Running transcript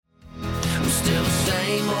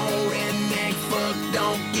same old redneck fuck,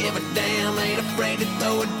 don't give a damn. Ain't afraid to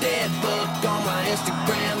throw a dead buck on my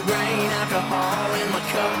Instagram. Grain alcohol in my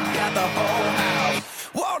cup, got the whole house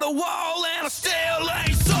wall to wall, and I still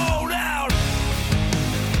ain't sold out.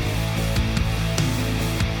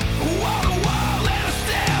 Wall to wall, and I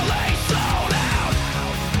still ain't sold out.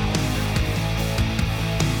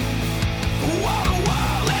 Wall to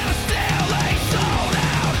wall, and I still ain't sold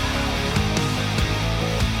out.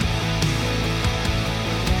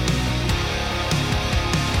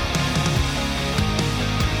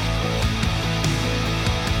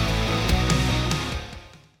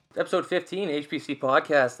 Episode 15, HPC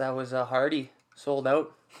podcast. That was Hardy, sold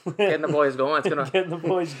out. Getting the boys going. It's gonna. Getting the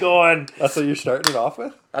boys going. That's what you're starting it off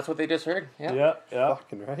with? That's what they just heard. Yeah. Yeah.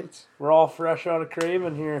 Fucking right. We're all fresh out of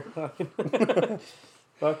Craven here.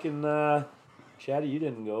 Fucking Chatty, you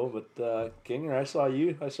didn't go, but Kinger, I saw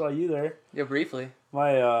you. I saw you there. Yeah, briefly.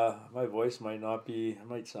 My voice might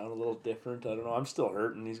sound a little different. I don't know. I'm still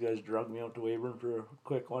hurting. These guys drug me out to Weyburn for a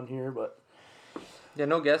quick one here, but Yeah,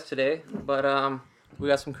 no guest today, but we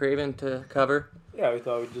got some Craven to cover. yeah, we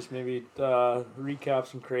thought we'd just maybe recap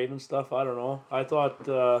some Craven stuff. I don't know. I thought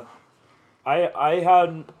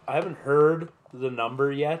I haven't heard the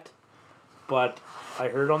number yet, but I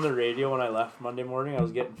heard on the radio when I left Monday morning. I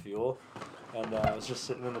was getting fuel, and I was just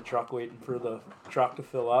sitting in the truck waiting for the truck to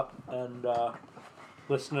fill up, and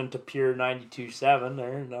listening to Pure 92.7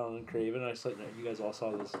 there down in Craven. I said, you guys all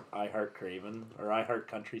saw this I Heart Craven or I Heart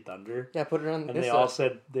Country Thunder. Yeah, put it on. And they all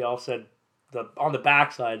said on the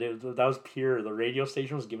backside that was Pure. The radio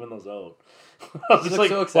station was giving those out. I was just like,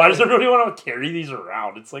 so why does everybody want to carry these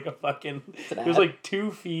around? It's like a fucking. It was ad. like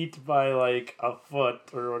 2 feet by like a foot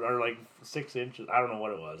or like 6 inches. I don't know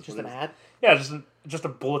what it was. Just but an ad. Yeah, just a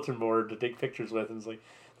bulletin board to take pictures with. And it's like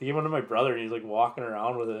they gave one to my brother, and he's like walking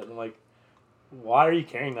around with it. And I'm like, why are you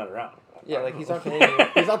carrying that around? Yeah, like he's not paying you.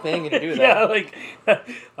 He's not paying you to do that. Yeah, like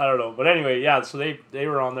I don't know, but anyway, yeah. So they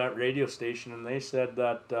were on that radio station, and they said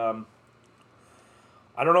that.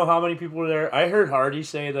 I don't know how many people were there. I heard Hardy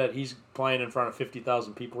say that he's playing in front of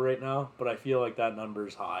 50,000 people right now, but I feel like that number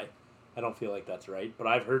is high. I don't feel like that's right, but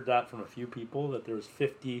I've heard that from a few people that there was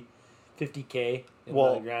 50K in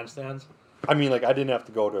the grandstands. I mean, like, I didn't have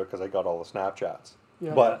to go to it because I got all the Snapchats.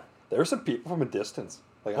 Yeah. But there were some people from a distance.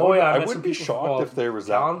 Like, I I met wouldn't some be people shocked if there was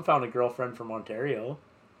Callan found a girlfriend from Ontario.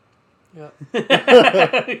 Yeah. Do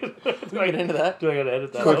I get into that? Do I gotta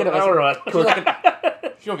edit that? Quick, out or what?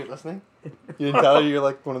 She don't get listening. You didn't tell her you're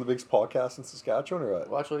like one of the biggest podcasts in Saskatchewan or what?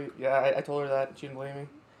 Well, actually, yeah, I told her that. She didn't believe me.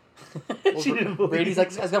 Well, She didn't believe Brady's me.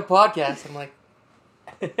 like, "I've got a podcast." I'm like,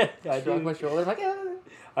 I I shrug my shoulder. I'm like, yeah.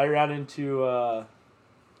 I ran into.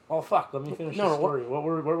 Oh fuck! Let me finish No, the story. We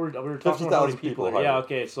were talking about 50,000 how many people, there. Yeah, Hardy.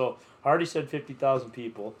 okay. So Hardy said 50,000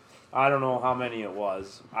 people. I don't know how many it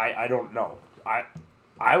was. I don't know.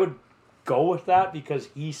 I would go with that because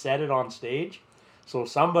he said it on stage, so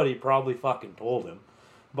somebody probably fucking told him.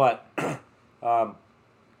 But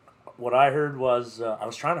what I heard was I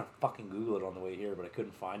was trying to fucking Google it on the way here, but I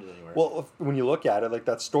couldn't find it anywhere. Well, when you look at it, like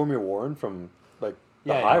that Stormy Warren from like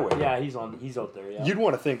the highway. Yeah, he's out there. Yeah. You'd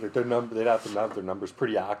want to think that they'd have to have their numbers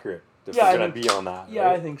pretty accurate if Yeah, I they're going think- to be on that. Yeah,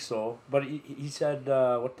 right? I think so. But he said,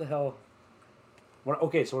 what the hell?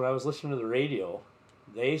 Okay, so when I was listening to the radio,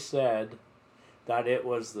 they said that it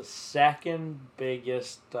was the second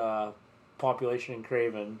biggest population in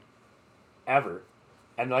Craven ever.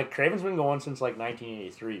 And, like, Craven's been going since, like,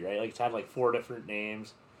 1983, right? Like, it's had, like, 4 different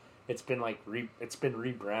names. It's been, like, it's been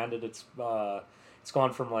rebranded. It's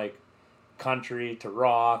gone from, like, country to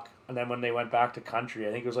rock. And then when they went back to country,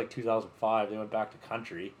 I think it was, like, 2005, they went back to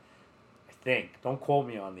country. I think. Don't quote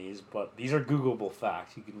me on these, but these are Googleable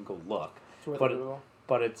facts. You can go look.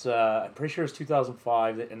 But it's, I'm pretty sure it's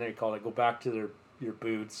 2005, and they called it, go back to our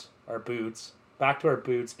boots, back to our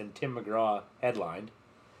boots, and Tim McGraw headlined.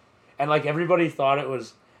 And, like, everybody thought it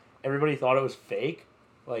was fake.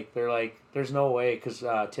 Like, they're like, there's no way, because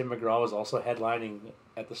Tim McGraw was also headlining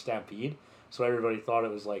at the Stampede, so everybody thought it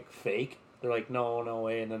was, like, fake. They're like, no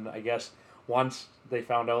way. And then I guess once they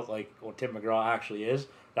found out, like, what Tim McGraw actually is,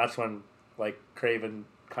 that's when, like, Craven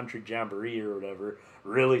Country Jamboree or whatever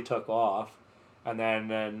really took off. And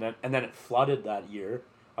then it flooded that year.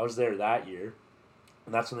 I was there that year.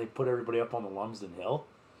 And that's when they put everybody up on the Lumsden Hill.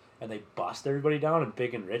 And they bust everybody down, and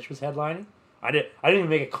Big and Rich was headlining. I didn't even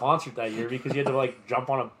make a concert that year because you had to, like,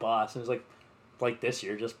 jump on a bus. And it was like this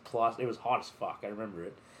year, just plus. It was hot as fuck. I remember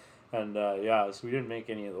it. And, so we didn't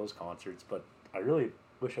make any of those concerts. But I really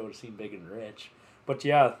wish I would have seen Big and Rich. But,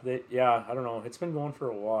 I don't know. It's been going for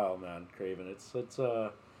a while, man, Craven.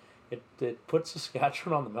 It puts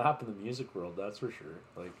Saskatchewan on the map in the music world, that's for sure.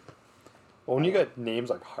 Like, Well, when you got names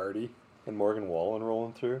like Hardy, and Morgan Wallen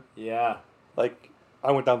rolling through. Yeah. Like,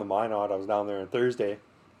 I went down the Minot. I was down there on Thursday,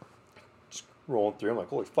 just rolling through. I'm like,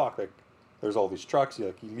 holy fuck! Like, there's all these trucks. You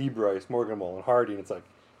like Lee Bryce, Morgan Wallen, Hardy, and it's like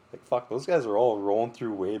fuck, those guys are all rolling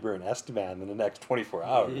through Weber and Esteban in the next 24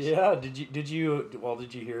 hours. Yeah. Did you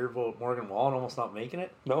hear about Morgan Wallen almost not making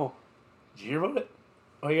it? No. Did you hear about it?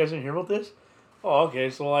 Oh, you guys didn't hear about this? Oh, okay.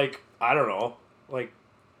 So, like, I don't know. Like,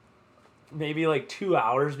 maybe, like, 2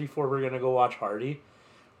 hours before we're going to go watch Hardy,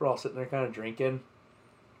 we're all sitting there kind of drinking.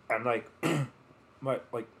 And, like,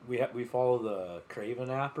 we follow the Craven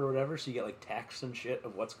app or whatever, so you get, like, texts and shit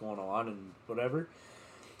of what's going on and whatever.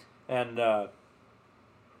 And,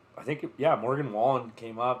 I think, Morgan Wallen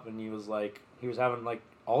came up and he was, like, he was having, like,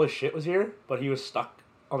 all his shit was here, but he was stuck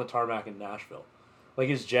on the tarmac in Nashville. Like,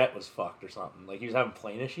 his jet was fucked or something. Like, he was having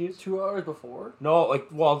plane issues. 2 hours before? No,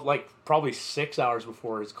 probably 6 hours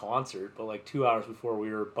before his concert, but, like, 2 hours before we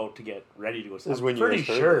were about to get ready to go. Is when you pretty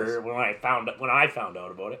heard sure this. when I found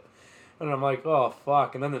out about it. And I'm like, oh,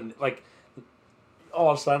 fuck. And then, like,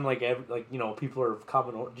 all of a sudden, people are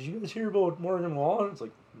coming over. Did you guys hear about Morgan Wallen? It's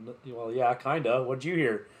like, well, yeah, kind of. What'd you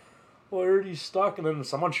hear? Well, I heard he's stuck. And then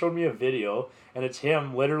someone showed me a video, and it's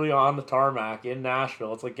him literally on the tarmac in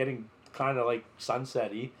Nashville. It's, like, getting kind of, like,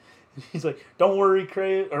 sunset-y. He's like, don't worry,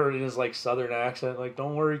 Craven, or in his, like, southern accent, like,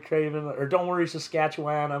 don't worry, Craven, or don't worry,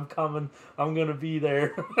 Saskatchewan, I'm coming, I'm gonna be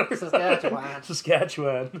there.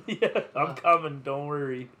 Saskatchewan, yeah, I'm coming, don't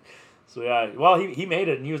worry. So, yeah, well, he made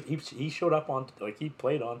it, and he showed up on, like, he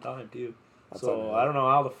played on time, too. That's so, unreal. I don't know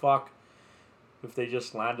how the fuck, if they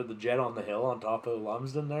just landed the jet on the hill on top of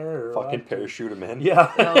Lumsden there, or Fucking what. parachute him in.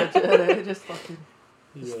 Yeah. Yeah, legit, just fucking...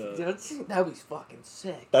 Yeah. That'd be fucking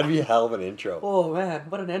sick. That'd be a hell of an intro. Oh, man,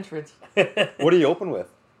 what an entrance. What do you open with?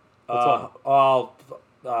 What's on?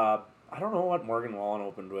 I don't know what Morgan Wallen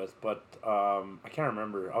opened with, but I can't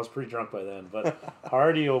remember. I was pretty drunk by then. But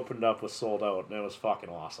Hardy opened up with Sold Out, and it was fucking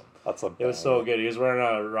awesome. That's a It was so good. He was wearing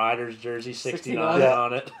a Riders jersey, 69 69.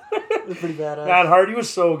 on it. It was pretty badass. Man, Hardy was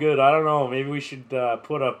so good. I don't know. Maybe we should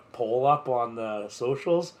put a poll up on the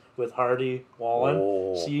socials with Hardy Wallen.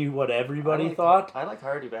 Oh. See what everybody thought. I like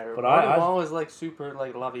Hardy better. But But I- Wall was like super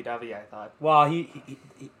like lovey-dovey, I thought. Well,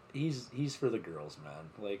 he's for the girls, man.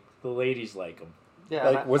 Like the ladies like him. Yeah.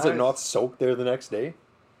 Like, was it not soaked there the next day?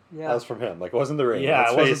 Yeah. That was from him. Like, it wasn't the rain. Yeah,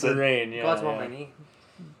 Let's it face wasn't the rain. Yeah, God's yeah. on my knee.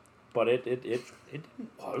 But it didn't.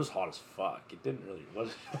 Well, it was hot as fuck. It didn't really.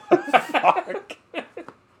 Was fuck.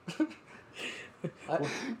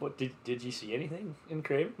 What did you see anything in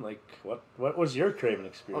Craven? Like what was your Craven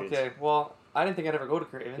experience? Okay, well, I didn't think I'd ever go to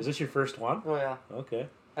Craven. Is this your first one? Oh, yeah. Okay.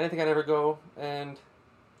 I didn't think I'd ever go, and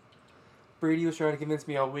Brady was trying to convince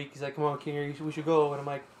me all week. He's like, come on, King, we should go. And I'm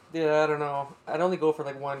like, yeah, I don't know. I'd only go for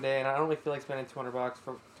like one day, and I don't really feel like spending $200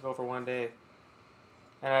 to go for one day.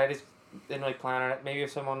 And I just didn't really plan on it. Maybe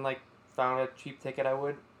if someone like found a cheap ticket, I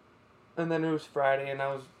would. And then it was Friday, and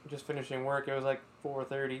I was just finishing work. It was like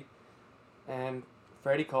 4:30, and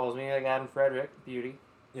Freddie calls me, like Adam Frederick, beauty.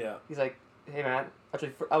 Yeah. He's like, hey man,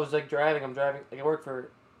 actually, I was like driving. I'm driving. Like I work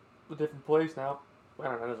for a different place now. I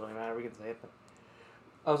don't know. It doesn't really matter. We can say it. But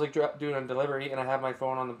I was like doing a delivery, and I had my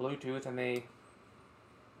phone on the Bluetooth, and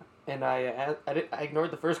I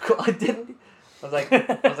ignored the first call. I didn't. I was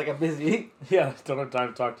like, I'm busy. Yeah, don't have time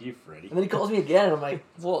to talk to you, Freddie. And then he calls me again, and I'm like,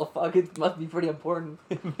 well, fuck, it must be pretty important.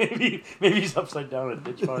 maybe he's upside down in a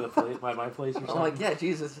ditch by the place, by my place or something. I'm like, yeah,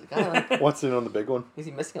 Jesus, guy, like, What's in on the big one? is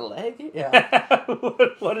he missing a leg? Yeah.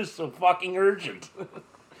 what is so fucking urgent?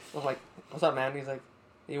 I'm like, what's up, man? He's like,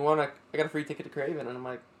 I got a free ticket to Craven, and I'm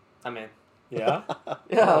like, I'm in. Yeah.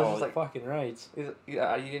 Yeah, I was Oh, just like, fucking right. he's like,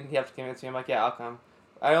 yeah, you didn't have to convince me. I'm like, yeah, I'll come.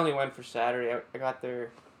 I only went for Saturday. I got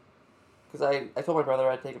there because I told my brother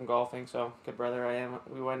I'd take him golfing, so good brother I am.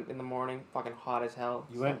 We went in the morning, fucking hot as hell.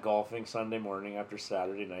 You went golfing Sunday morning after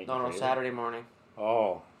Saturday night. No, Craven? Saturday morning.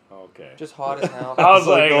 Oh, okay. Just hot as hell. I was It's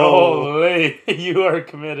like, like, oh. holy, you are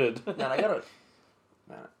committed. Man, I don't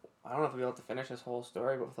know if we'll be able to finish this whole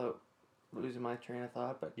story without losing my train of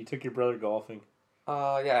thought, but You took your brother golfing.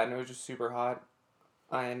 yeah, and it was just super hot.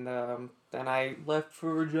 And then I left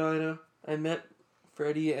for Regina. I met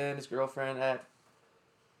Freddie and his girlfriend at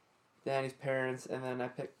Danny's parents, and then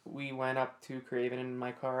we went up to Craven in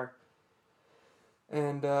my car.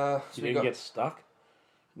 And so You we didn't get stuck?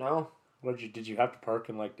 no. Did you have to park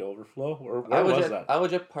in like the overflow? Or I where was that? I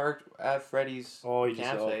was just parked at Freddie's Oh, you just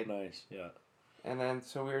campsite. nice, yeah. And then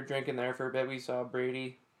so we were drinking there for a bit. We saw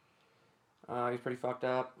Brady. He's pretty fucked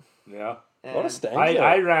up. Yeah. And What a stank.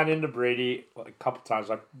 I ran into Brady a couple times.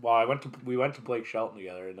 We went to Blake Shelton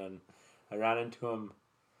together, and then I ran into him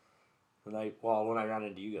when I ran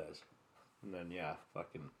into you guys, and then yeah,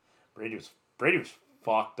 fucking Brady was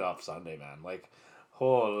fucked up Sunday, man. Like,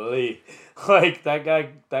 Holy, like that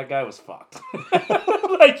guy was fucked.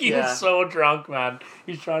 Like he Yeah. was so drunk, man.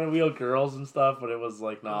 He's trying to wheel girls and stuff, but it was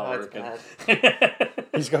like not Oh, working. it's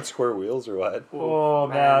He's got square wheels or what? Oh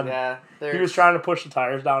man, Yeah. he was trying to push the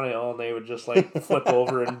tires down a hill, and they would just like flip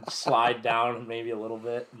over and slide down maybe a little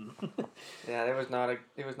bit. Yeah, it was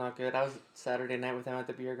not good. I was Saturday night with them at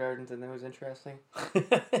the beer gardens, and it was interesting.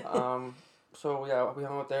 So yeah, we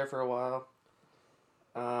hung out there for a while.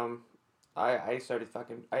 I started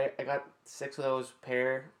fucking. I got 6 of those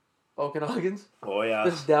pear Okanogans. Oh yeah,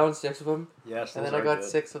 Just down 6 of them. yes. And then I got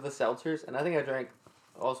 6 of the seltzers, and I think I drank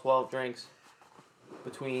all 12 drinks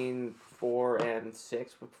between 4 and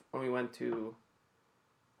 6 when we went to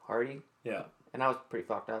Hardy. Yeah. And I was pretty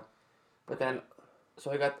fucked up. But then,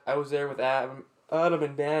 so I was there with Adam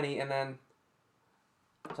and Danny, and then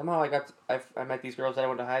somehow I met these girls that I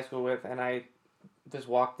went to high school with, and I just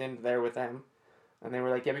walked in there with them, and they were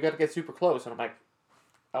like, "Yeah, we got to get super close," and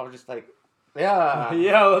I was just like, "Yeah,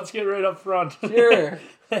 Yeah, let's get right up front. sure."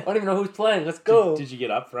 I don't even know who's playing. Let's go. Did you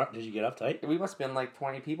get up front? Did you get up tight? We must have been like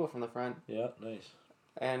 20 people from the front, Yeah, nice.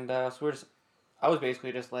 and so I was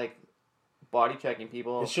basically just like body checking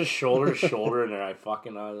people. It's just shoulder to shoulder, and I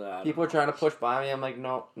fucking that. People are trying to push by me. I'm like,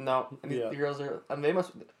 no. And the girls are, and they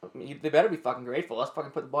better be fucking grateful. Let's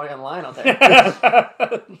fucking put the body on the line out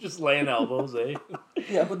there. Just laying elbows, eh?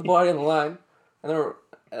 Yeah, put the body on the line. And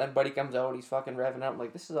then Buddy comes out, he's fucking revving up. I'm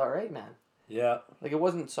like, this is alright, man. Yeah. Like, it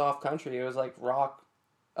wasn't soft country, it was like rock.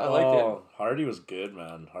 I liked it. Hardy was good,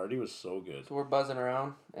 man. Hardy was so good. So we're buzzing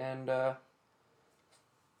around, and so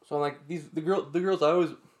I'm like, the girls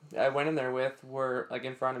I went in there with were like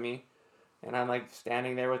in front of me, and I'm like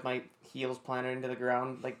standing there with my heels planted into the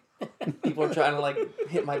ground, like people are trying to like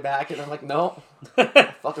hit my back, and I'm like, no,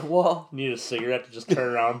 fucking wall. Need a cigarette to just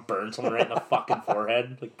turn around and burn someone right in the fucking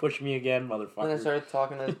forehead. Like, push me again, motherfucker. And I started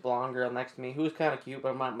talking to this blonde girl next to me, who was kind of cute, but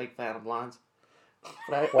I'm not a big fan of blondes.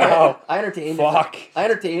 But Wow. I entertained Fuck. her. I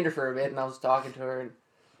entertained her for a bit, and I was talking to her,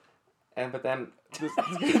 but then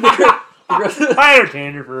I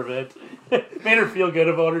entertained her for a bit. Made her feel good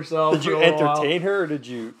about herself. Did you for a while. entertain her or did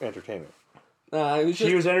you entertain her? it was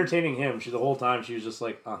She was entertaining him. The whole time she was just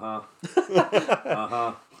like, uh-huh.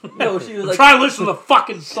 Uh-huh. no, she was like, Try to listen to the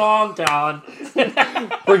fucking song, Talon.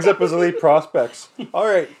 Brings up his elite prospects. All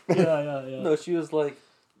right. Yeah. no, she was like,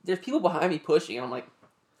 there's people behind me pushing, and I'm like,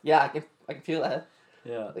 yeah, I can feel that.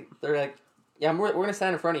 Yeah. Like they're like, yeah, we're gonna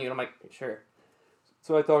stand in front of you, and I'm like, sure.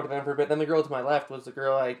 So I talked to them for a bit. Then the girl to my left was the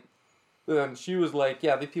girl and she was like,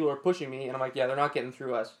 yeah, these people are pushing me, and I'm like, yeah, they're not getting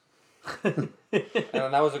through us. And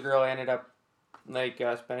then that was a girl I ended up like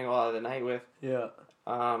spending a lot of the night with. Yeah.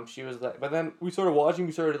 She was like, but then we started watching.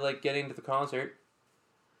 We started like getting to the concert,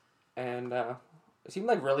 and it seemed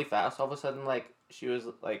like really fast. All of a sudden, like she was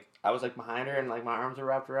like, I was like behind her, and like my arms were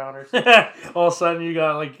wrapped around her. All of a sudden, you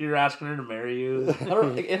got like you're asking her to marry you.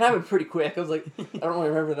 It happened pretty quick. I was like, I don't really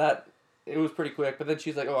remember that. It was pretty quick. But then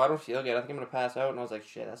she's like, oh, I don't feel good. I think I'm gonna pass out. And I was like,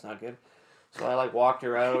 shit, that's not good. So I like walked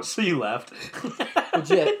her out. So you left.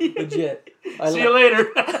 Legit. See you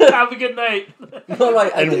later. Have a good night. No,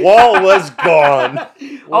 And Wall was gone.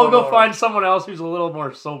 I'll go find someone else who's a little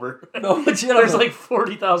more sober. No, There's like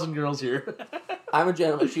 40,000 girls here. I'm a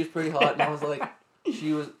gentleman. She was pretty hot, and I was like,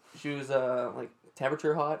 she was like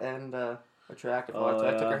temperature hot and attractive hot. So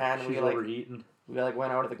I took her hand, and we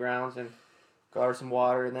went out of the grounds and got her some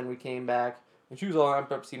water, and then we came back, and she was all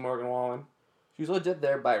amped up to see Morgan Wallen. She was legit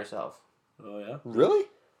there by herself. Oh yeah. Really?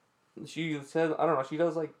 She said, I don't know, she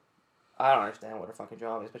does like, I don't understand what her fucking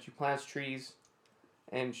job is, but she plants trees,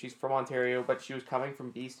 and she's from Ontario, but she was coming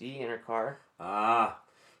from BC in her car. Ah,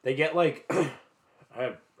 they get like,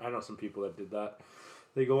 I know some people that did that.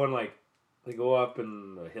 They go up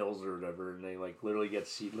in the hills or whatever, and they like literally get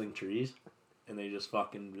seedling trees, and they just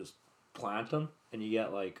plant them, and you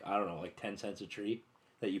get like, I don't know, like 10 cents a tree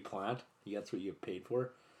that you plant. That's what you get paid for.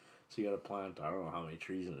 So you got to plant, I don't know how many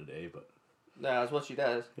trees in a day, but... Yeah, that's what she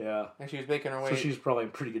does. Yeah. And she was making her way... So she's probably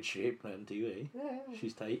in pretty good shape then, too, eh? Yeah.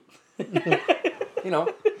 She's tight. You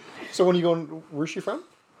know. So when you going, where's she from?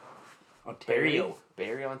 Ontario.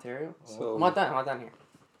 Barrie, Ontario. So I'm not done here.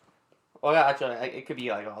 Well, yeah, actually, it could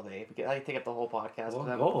be like all day. I could take up the whole podcast because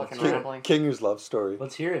I'm fucking rambling. Kinger's love story.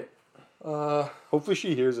 Let's hear it. Hopefully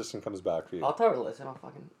she hears this and comes back for you. I'll tell her to listen.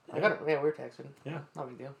 We were texting. Yeah. Not a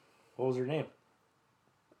big deal. What was her name?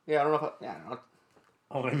 Yeah, I don't know if I don't know.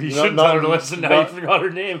 Oh, maybe you shouldn't tell her to listen now you forgot her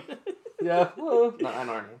name. Yeah, well, no, I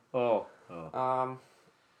know her name. Oh.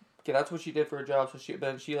 Okay, that's what she did for her job. So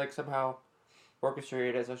she like somehow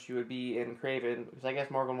orchestrated it so she would be in Craven, because I guess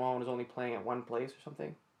Morgan Wallen was only playing at one place or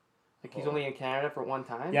something. Like he's only in Canada for one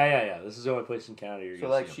time. Yeah. This is the only place in Canada you're so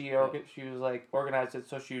like she was like organized it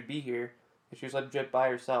so she would be here, And she was legit by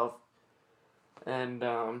herself. And,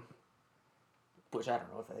 which I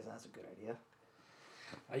don't know if that's a good idea.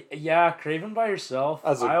 Yeah, Craven by herself.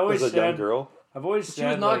 As a young girl. I've always She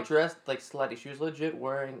said, was not like, dressed like slutty. She was legit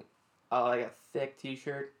wearing like a thick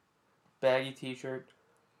t-shirt, baggy t-shirt,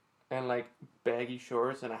 and like baggy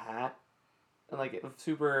shorts and a hat. And like it was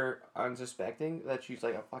super unsuspecting that she's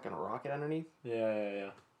like a fucking rocket underneath.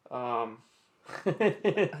 Yeah.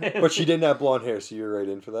 But she didn't have blonde hair, so you were right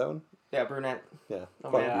in for that one? Yeah, brunette. Yeah.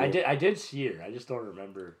 Oh, Fuck yeah, you. I did see her. I just don't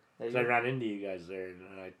remember. Yeah, 'Cause I ran into you guys there,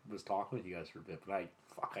 and I was talking with you guys for a bit, but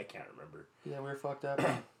I can't remember. Yeah, we were fucked up.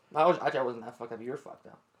 I wasn't that fucked up. You were fucked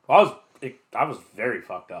up. I was very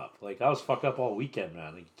fucked up. Like, I was fucked up all weekend,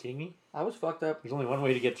 man. Like, you kidding me? I was fucked up. There's only one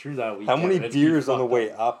way to get through that How weekend. many and it's be beers on the fucked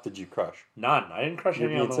way up. up did you crush? None. I didn't crush You're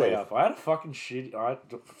any on being the way safe. up. I had a fucking shitty... All right,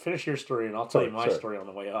 finish your story, and I'll tell you my Sorry. story on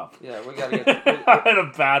the way up. Yeah, we gotta get. I had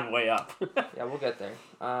a bad way up. Yeah, we'll get there.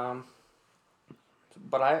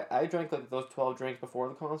 But I drank like those 12 drinks before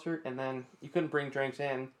the concert, and then you couldn't bring drinks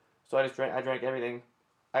in, so I drank everything.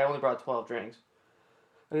 I only brought 12 drinks.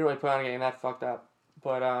 I didn't really plan on getting that fucked up.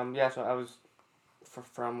 But yeah, so I was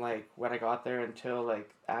from like when I got there until like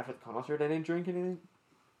after the concert, I didn't drink anything.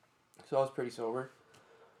 So I was pretty sober.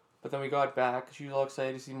 But then we got back. She was all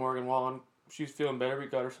excited to see Morgan Wallen. She was feeling better. We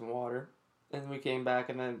got her some water, and we came back,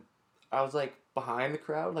 and then I was like behind the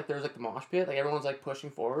crowd, like there was like the mosh pit, like everyone's like pushing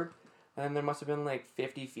forward. And then there must have been like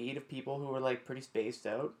 50 feet of people who were like pretty spaced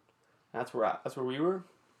out. That's where we were.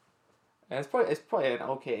 And it's probably an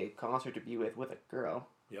okay concert to be with a girl.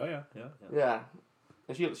 Yeah. Yeah.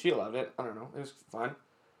 And she loved it. I don't know. It was fun.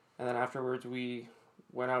 And then afterwards we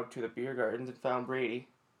went out to the beer gardens and found Brady.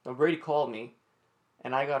 No, Brady called me,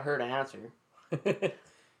 and I got her to answer.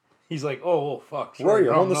 He's like, oh, fuck. Where are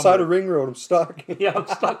you? I'm on the side of Ring Road. I'm stuck. Yeah, I'm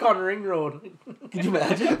stuck on Ring Road. Could you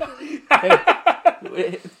imagine?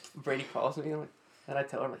 Brady calls me, and I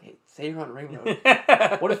tell her, like, hey, say you're on Ring Road.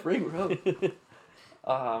 What is Ring Road?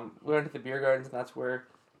 We went to the beer gardens, and that's where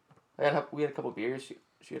we had a couple beers.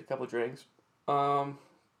 She had a couple drinks.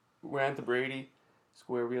 We ran to Brady,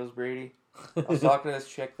 Square Wheels Brady. I was talking to this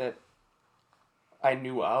chick that I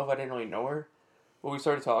knew of. I didn't really know her. But we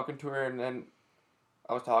started talking to her, and then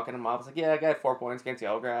I was talking to Mom. I was like, yeah, I got 4 points against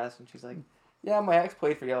Yellowgrass. And she's like, yeah, my ex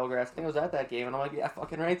played for Yellowgrass. I think I was at that game. And I'm like, yeah,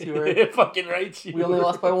 fucking right to her. Fucking right to We only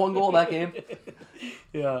lost by 1 goal that game.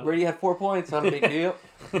 Yeah. Brady had 4 points. Not a big deal.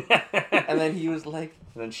 And then he was like...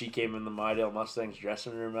 And then she came in the Mydale Mustangs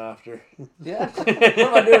dressing room after. Yeah. What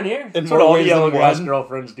am I doing here? In That's what more all ways than Yellowgrass one.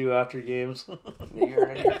 girlfriends do after games. Yeah, you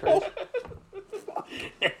heard it here first.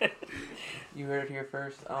 You heard it here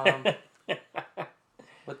first.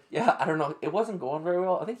 But yeah, I don't know. It wasn't going very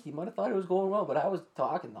well. I think he might have thought it was going well, but I was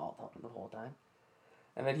talking the whole time.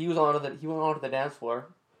 And then he went onto the dance floor,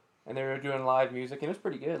 and they were doing live music, and it was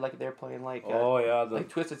pretty good. Like they were playing like like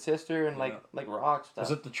Twisted Sister and like rock stuff.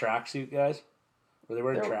 Was it the tracksuit guys? Were they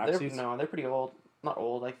wearing tracksuits? No, they're pretty old. Not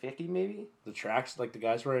old, like 50 maybe. The tracks, like the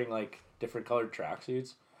guys wearing like different colored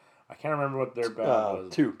tracksuits. I can't remember what their band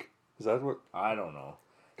was. Toque. Is that what? I don't know.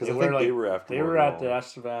 Because I think they were after. They were at the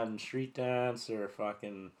Estevan Street Dance. They're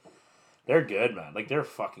good, man. Like they're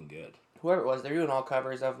fucking good. Whoever it was, they're doing all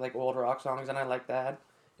covers of like old rock songs, and I like that.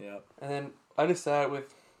 Yeah. And then I just sat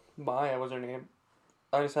with Maya, was her name.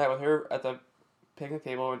 I just sat with her at the picnic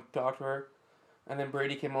table and talked to her. And then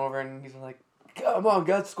Brady came over and he's like, come on,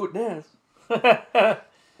 guys, let's go dance. And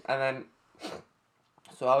then,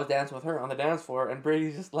 so I was dancing with her on the dance floor, and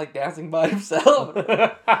Brady's just like dancing by himself.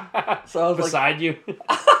 So I was beside you.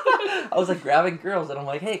 I was like grabbing girls, and I'm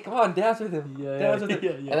like, hey, come on, dance with him. Dance with him.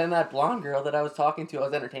 Yeah. And then that blonde girl that I was talking to, I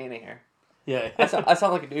was entertaining her. Yeah. I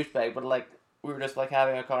sound like a douchebag, but like, we were just like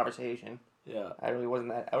having a conversation. Yeah. I really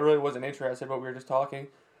wasn't interested, but we were just talking.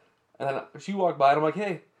 And then she walked by, and I'm like,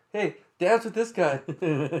 hey, dance with this guy.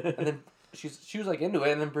 And then she was like into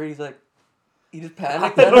it, and then Brady's like, he just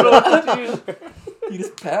panicked. I don't know what to do. He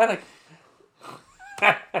just panicked.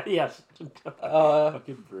 Yes.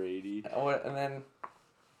 Fucking Brady. And then,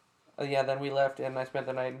 then we left, and I spent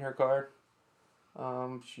the night in her car.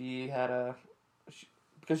 Because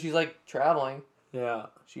she's like traveling. Yeah.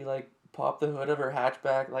 She like popped the hood of her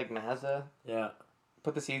hatchback, like Mazda. Yeah.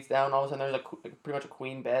 Put the seats down. All of a sudden, there's pretty much a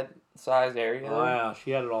queen bed sized area. Oh yeah,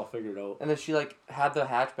 she had it all figured out. And then she like had the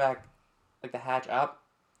hatchback, like the hatch up,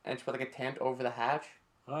 and she put like a tent over the hatch.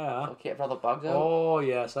 Oh yeah. So kept all the bugs out. Oh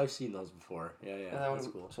yes, I've seen those before. Yeah, And then that's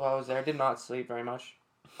cool. So I was there. Did not sleep very much.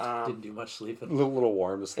 Didn't do much A sleeping. little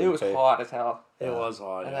warm to sleep. It was hot as hell. It was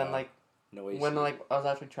hot. And yeah. then like no AC. when like I was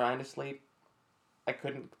actually trying to sleep, I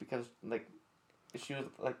couldn't because like she was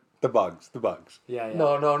like The bugs. Yeah.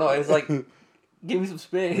 no. It was like Give me some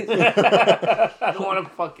space. I don't want to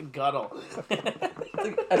fucking cuddle.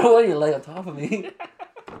 I don't want you to lay on top of me.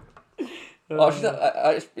 Oh, she's not,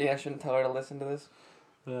 I shouldn't tell her to listen to this.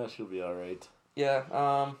 Yeah, she'll be all right. Yeah.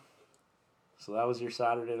 So that was your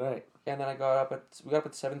Saturday night. And then we got up at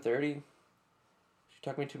 7:30. She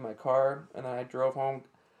took me to my car, and then I drove home.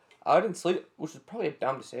 I didn't sleep, which is probably a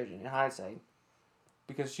dumb decision in hindsight,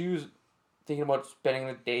 because she was thinking about spending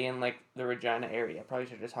the day in like the Regina area. Probably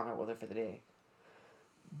should have just hung out with her for the day.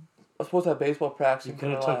 I was supposed to have baseball practice. You could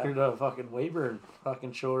have took her to fucking Weyburn,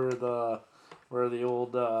 fucking show her where the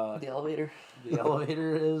old the elevator. The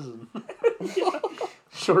elevator is, and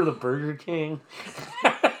show her the Burger King.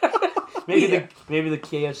 maybe the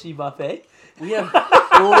KFC buffet. We have.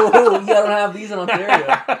 Oh, you don't have these in Ontario.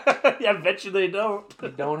 Yeah, I bet you they don't. We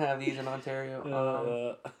don't have these in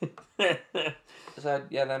Ontario. So then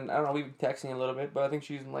I don't know. We've been texting a little bit, but I think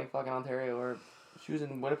she's in like fucking Ontario, or she was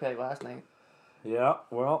in Winnipeg last night. Yeah,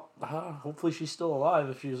 well, hopefully she's still alive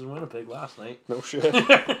if she was in Winnipeg last night. No shit.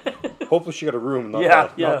 Hopefully she got a room,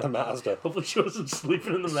 not the Mazda. Hopefully she wasn't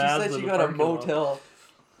sleeping in the Mazda. She said she got a motel.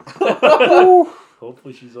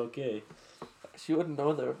 Hopefully she's okay. She wouldn't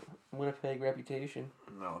know the Winnipeg reputation.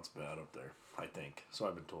 No, it's bad up there, I think. So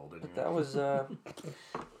I've been told anyway. But that was,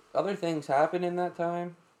 other things happened in that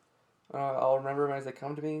time. I'll remember them as they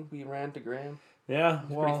come to me. We ran to Graham. Yeah, It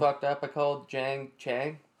was pretty fucked up. I called Chang.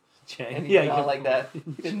 Chang. And he did not like that.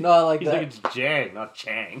 He did not like that. He's like, it's Jang, not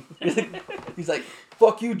Chang. He's like,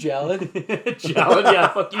 fuck you, Jalen. Jalen, yeah,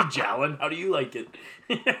 fuck you, Jalen. How do you like it?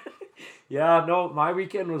 Yeah, no, my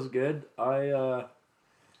weekend was good. I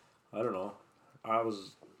don't know.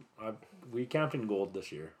 We camped in Gold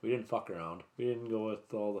this year. We didn't fuck around. We didn't go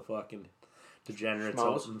with all the fucking degenerates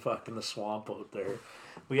out in fucking the swamp out there.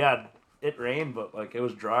 It rained, but like it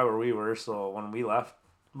was dry where we were, so when we left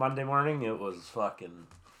Monday morning, it was fucking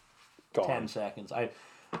gone. 10 seconds.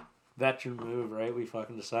 Veteran move, right? We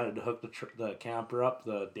fucking decided to hook the camper up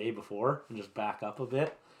the day before and just back up a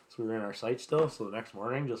bit. So we were in our site still, so the next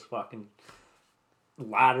morning just fucking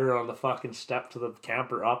ladder on the fucking step to the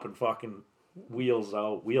camper up and fucking wheels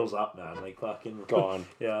up, man. Like fucking gone.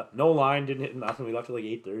 Yeah, no line, didn't hit nothing. We left at like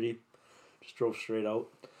 8:30. Just drove straight out.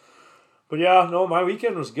 But yeah, no, my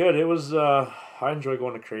weekend was good. It was, I enjoy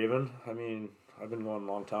going to Craven. I mean, I've been going a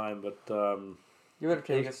long time, but... you better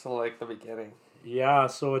take us to, like, the beginning. Yeah,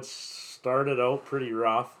 so it started out pretty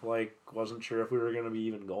rough. Like, wasn't sure if we were going to be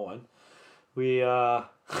even going. We, hook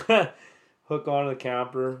onto the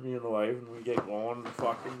camper, me and the wife, and we get going.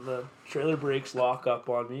 Fucking the trailer brakes lock up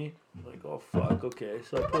on me. I'm like, oh, fuck, okay.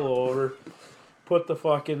 So I pull over, put the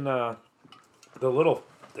fucking, the little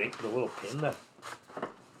pin that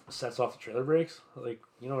sets off the trailer brakes, like,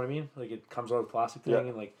 you know what I mean? Like, it comes out of the plastic thing,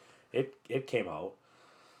 and like it came out.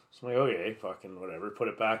 So I'm like, okay, fucking whatever. Put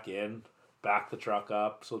it back in, back the truck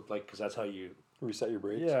up, so like, because that's how you reset your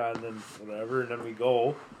brakes. Yeah, and then whatever, and then we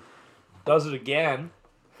go. Does it again.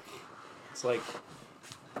 It's like,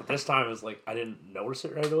 this time it's like I didn't notice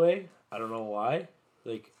it right away. I don't know why.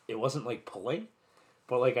 Like, it wasn't like pulling,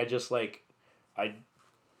 but like I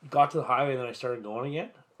got to the highway and then I started going again,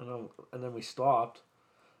 and then we stopped.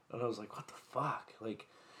 And I was like, what the fuck? Like,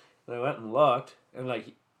 and I went and looked, and like,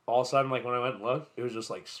 all of a sudden, like, when I went and looked, it was just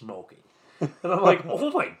like smoking. And I'm like,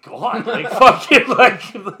 oh my god, like, fucking, like,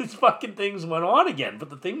 these fucking things went on again, but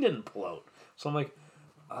the thing didn't pull out. So I'm like,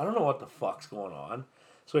 I don't know what the fuck's going on.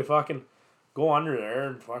 So I fucking go under there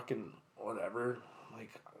and fucking whatever,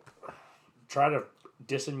 like, try to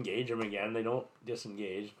disengage them again. They don't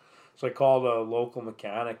disengage. So I called a local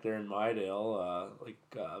mechanic there in Mydale,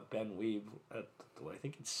 Ben Weeb at, I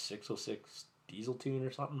think it's 606 Diesel Tune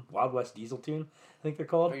or something. Wild West Diesel Tune, I think they're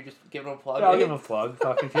called. Are you just giving them a plug? Yeah, I'll give them a plug.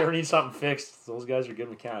 Fucking, if you ever need something fixed, those guys are good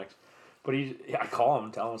mechanics. But I call him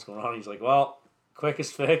and tell him what's going on. He's like, well,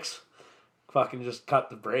 quickest fix, fucking just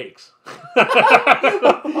cut the brakes.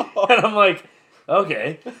 And I'm like,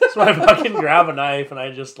 okay. So I fucking grab a knife and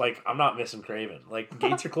I just, like, I'm not missing Craven. Like,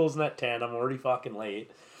 gates are closing at 10. I'm already fucking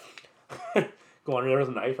late. Go under there with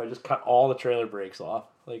a knife. I just cut all the trailer brakes off.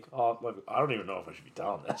 Like, I don't even know if I should be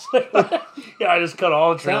telling this. Yeah, I just cut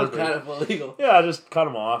all the trailer brakes. Sounds kind of illegal. Yeah, I just cut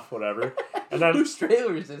them off, whatever. And then whose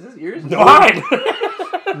trailer is this? Is this yours? Mine.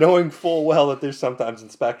 Knowing full well that there's sometimes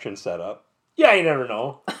inspection set up. Yeah, you never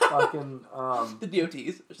know. Fucking the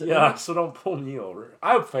DOTs. Yeah, so don't pull me over.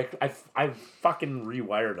 I fucking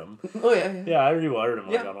rewired them. Oh yeah. Yeah, I rewired them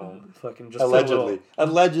when I got home. Fucking just allegedly.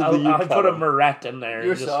 I put a Moret in there.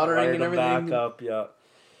 You're soldering and everything. Back up, yeah.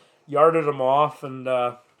 Yarded them off, and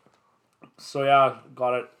so yeah,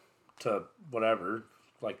 got it to whatever,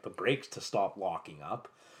 like the brakes to stop locking up.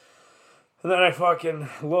 And then I fucking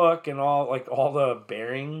look and all the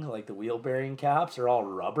bearing, like the wheel bearing caps are all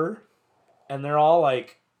rubber. And they're all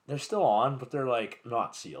like, they're still on, but they're like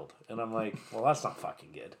not sealed. And I'm like, well, that's not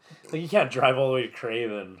fucking good. Like, you can't drive all the way to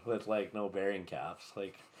Craven with like no bearing caps.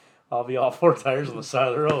 Like, I'll be all 4 tires on the side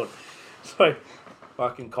of the road. So I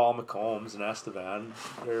fucking call McCombs and Esteban.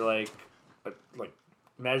 They're like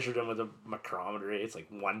measured them with a micrometer. It's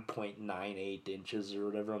like 1.98 inches or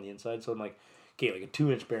whatever on the inside. So I'm like, okay, like a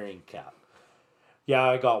 2-inch bearing cap. Yeah,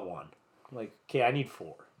 I got one. I'm like, okay, I need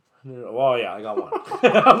 4. Oh yeah, I got one.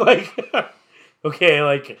 I'm like, okay,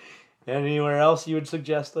 like, anywhere else you would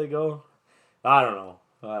suggest I go? I don't know.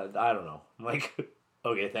 I don't know. I'm like,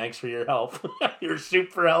 okay, thanks for your help. You're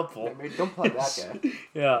super helpful. Yeah, don't play that guy.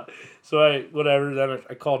 Yeah. So then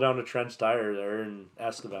I called down to Trent's Tire there in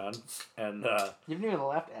Esteban, and You haven't even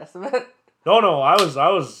left estimate? no, I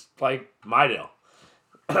was like my deal,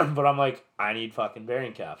 but I'm like, I need fucking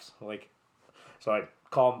bearing caps. Like, so I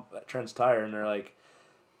call Trent's Tire, and they're like,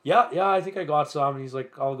 yeah, I think I got some. And he's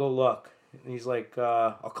like, I'll go look. And he's like,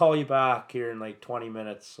 I'll call you back here in like 20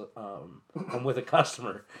 minutes. I'm with a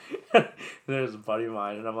customer. There's a buddy of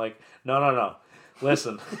mine. And I'm like, no.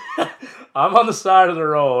 Listen, I'm on the side of the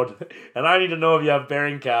road, and I need to know if you have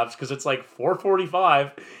bearing caps, because it's like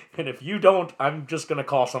 4:45, and if you don't, I'm just going to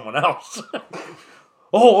call someone else.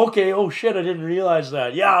 Oh, okay. Oh, shit, I didn't realize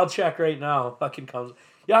that. Yeah, I'll check right now. Fucking comes.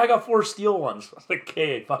 Yeah, I got 4 steel ones. I was like,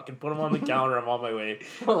 okay, fucking put them on the counter. I'm on my way.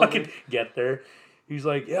 Fucking get there. He's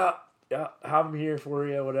like, yeah, have them here for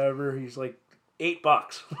you, whatever. He's like,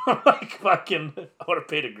 $8. I'm like, fucking, I would have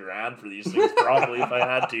paid $1,000 for these things probably if I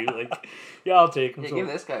had to. Like, yeah, I'll take them. Yeah, So, give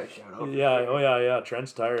this guy a shout out. yeah, oh yeah.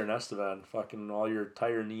 Trent's Tire in Esteban. Fucking all your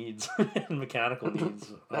tire needs and mechanical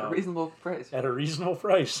needs. At a reasonable price. At a reasonable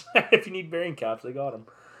price. If you need bearing caps, they got them.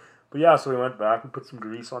 But yeah, so we went back and put some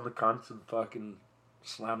grease on the cunts and fucking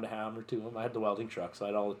slammed a hammer to them. I had the welding truck, so I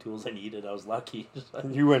had all the tools I needed. I was lucky.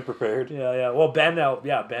 You went prepared. Yeah. Well, Ben helped me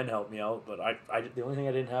out, but I the only thing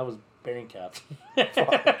I didn't have was bearing caps.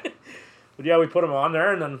 But yeah, we put them on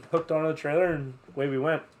there and then hooked onto the trailer, and away we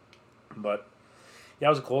went. But yeah, it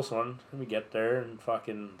was a close one. And we get there, and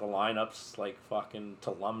fucking the lineup's like fucking to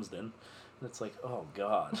Lumsden. And it's like, oh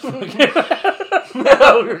god. We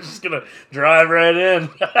were just gonna drive right in.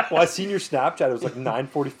 Well, I seen your Snapchat. It was like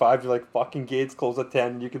 9:45. You're like, fucking gates close at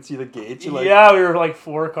 10. You can see the gates. You're like, Yeah, we were like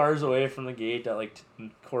 4 cars away from the gate at like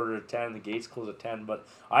 9:45. The gates close at 10. But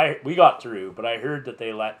we got through. But I heard that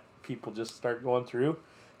they let people just start going through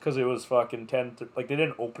because it was fucking 10. Like, they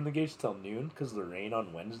didn't open the gates till noon because of the rain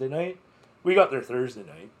on Wednesday night. We got there Thursday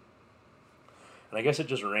night. And I guess it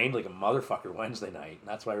just rained like a motherfucker Wednesday night. And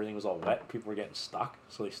that's why everything was all wet. People were getting stuck.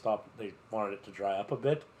 So they stopped. They wanted it to dry up a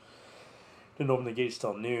bit. Didn't open the gates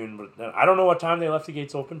till noon. But I don't know what time they left the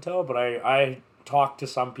gates open till. But I talked to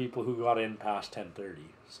some people who got in past 10:30.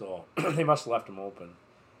 So they must have left them open.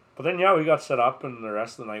 But then, yeah, we got set up. And the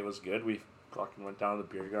rest of the night was good. We fucking went down to the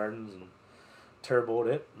beer gardens and turboed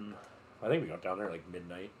it. And I think we got down there like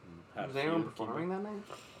midnight. And Was anyone performing that night?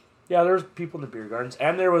 Yeah, there was people in the beer gardens,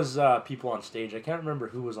 and there was people on stage. I can't remember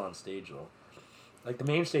who was on stage, though. Like, the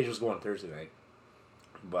main stage was going Thursday night.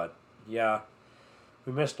 But, yeah,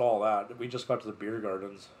 we missed all that. We just got to the beer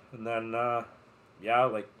gardens. And then, yeah,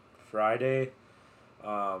 like, Friday,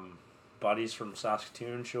 buddies from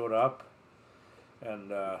Saskatoon showed up, and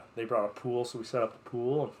they brought a pool, so we set up the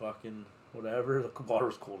pool and fucking whatever. The water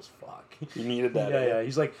was cold as fuck. you needed that. Yeah.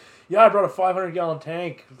 He's like, yeah, I brought a 500-gallon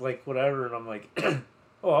tank, like, whatever. And I'm like...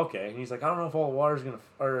 Oh, okay. And he's like, I don't know if all the water's gonna,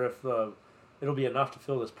 or if it'll be enough to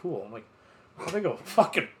fill this pool. I'm like, how big of a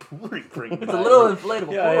fucking pool are you bringing? It's a little inflatable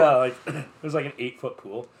pool. Yeah, like, it was like an 8-foot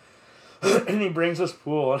pool. And he brings this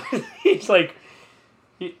pool, and he's like,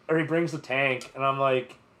 he brings the tank, and I'm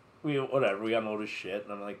like, we got load of shit.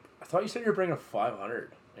 And I'm like, I thought you said you were bringing a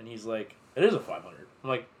 500. And he's like, it is a 500. I'm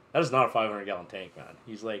like, that is not a 500-gallon tank, man.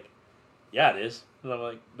 He's like, yeah, it is. And I'm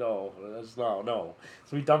like, no.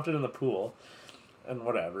 So we dumped it in the pool. And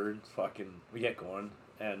whatever, fucking, we get going,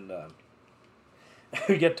 and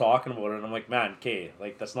we get talking about it, and I'm like, man, okay,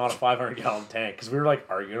 like, that's not a 500-gallon tank, because we were, like,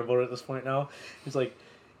 arguing about it at this point now. He's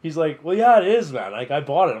like, well, yeah, it is, man, like, I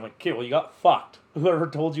bought it. I'm like, okay, well, you got fucked. Whoever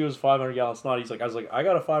told you it was 500 gallons, it's not. I was like, I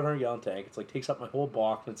got a 500-gallon tank. It's, like, takes up my whole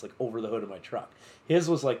box, and it's, like, over the hood of my truck. His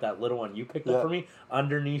was, like, that little one you picked up for me,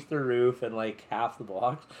 underneath the roof, and, like, half the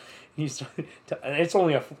box. And it's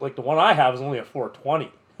only the one I have is only a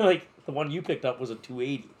 420. Like, the one you picked up was a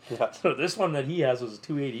 280. Yeah. So this one that he has was a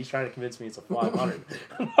 280. He's trying to convince me it's a 500.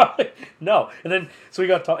 No. And then we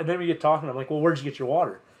get talking. I'm like, well, where'd you get your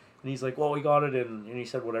water? And he's like, well, we got it in, and he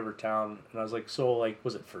said whatever town. And I was like, so, like,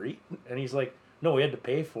 was it free? And he's like, no, we had to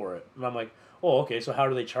pay for it. And I'm like, oh, okay, so how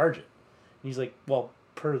do they charge it? he's like, well,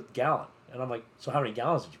 per gallon. And I'm like, so how many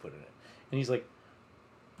gallons did you put in it? And he's like,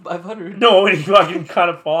 500. no, and he fucking kind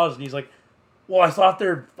of paused, and he's like, well, I thought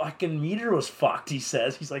their fucking meter was fucked, he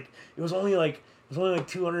says. He's like, it was only like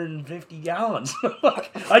 250 gallons.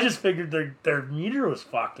 I just figured their meter was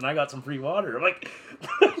fucked, and I got some free water. I'm like,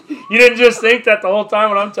 you didn't just think that the whole time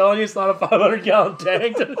when I'm telling you it's not a 500-gallon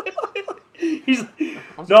tank? He's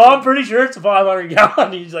like, no, I'm pretty sure it's a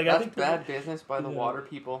 500-gallon. He's like, that's I think bad business by the water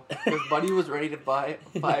people. His buddy was ready to buy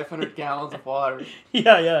 500 gallons of water.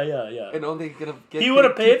 Yeah. And only gonna get. He would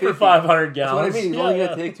have paid for 500 That's gallons. what I mean. He's only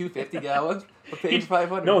gonna take 250 gallons. But paid for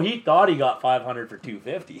 500. No, he thought he got 500 for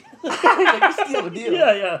 250. He's like, you steal the deal.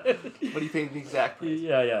 Yeah. But he paid the exact price.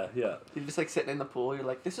 Yeah. You're just like sitting in the pool. You're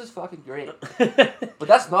like, this is fucking great. But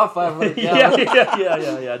that's not 500 gallons.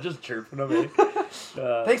 Yeah. Just chirping him.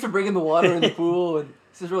 Thanks for bringing the water in the pool. And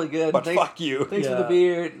this is really good. But thanks, fuck you. Thanks for the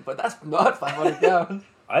beer. But that's not 500 gallons.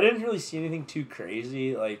 I didn't really see anything too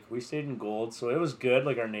crazy. Like, we stayed in Gold, so it was good.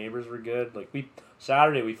 Like, our neighbors were good. Like,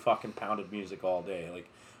 Saturday we fucking pounded music all day. Like,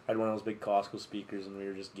 I had one of those big Costco speakers, and we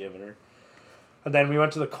were just giving her. And then we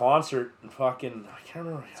went to the concert, and fucking, I can't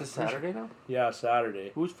remember. Is it Saturday now? Yeah,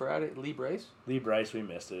 Saturday. Who's Friday? Lee Bryce? Lee Bryce, we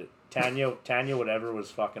missed it. Tanya whatever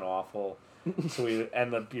was fucking awful.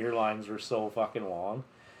 And the beer lines were so fucking long.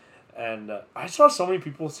 And I saw so many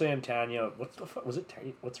people saying Tanya, what's the fuck, was it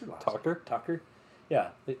Tanya, what's her last name? Tucker? Yeah.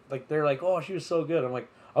 They're like, oh, she was so good. I'm like,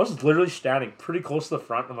 I was literally standing pretty close to the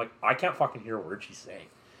front, and I'm like, I can't fucking hear a word she's saying.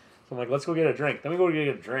 So I'm like, let's go get a drink. Then we go get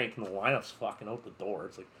a drink, and the lineup's fucking out the door.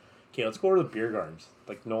 It's like, okay, let's go over to the beer gardens.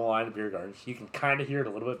 Like, no line of beer gardens. You can kind of hear it a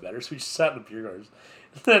little bit better, so we just sat in the beer gardens.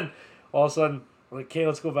 And then, all of a sudden, I'm like, okay,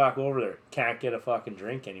 let's go back over there. Can't get a fucking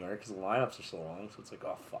drink anywhere, because the lineups are so long, so it's like,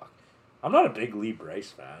 oh, fuck. I'm not a big Lee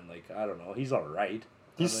Bryce fan. Like, I don't know. He's alright.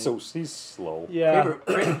 He's slow. Yeah.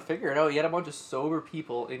 Figure it out. You had a bunch of sober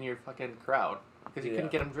people in your fucking crowd because you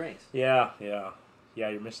couldn't get them drinks. Yeah,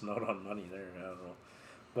 you're missing out on money there. I don't know.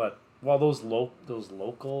 But, well, those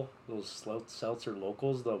seltzer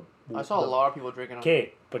locals, I saw a lot of people drinking them.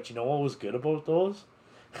 Okay, but you know what was good about those?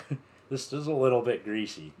 This is a little bit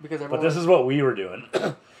greasy. But this is what we were doing.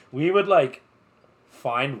 We would, like,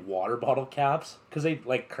 find water bottle caps, because they,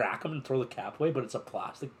 like, crack them and throw the cap away, but it's a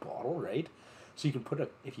plastic bottle, right? So you can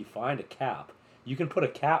if you find a cap, you can put a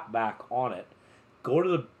cap back on it, go to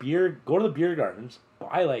the beer gardens,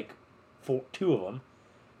 buy, like, 2 of them,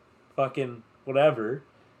 fucking whatever,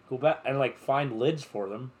 go back and, like, find lids for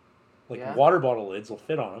them, like, water bottle lids will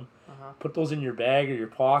fit on them, put those in your bag or your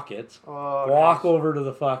pockets, walk over to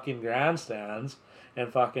the fucking grandstands,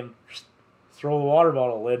 and fucking throw the water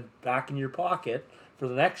bottle lid back in your pocket for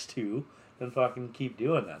the next 2, and fucking keep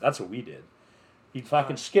doing that. That's what we did. You'd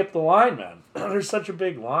fucking skip the line, man. There's such a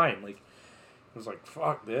big line. Like, it was like,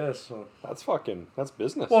 fuck this. So, that's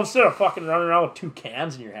business. well, instead of fucking running around with 2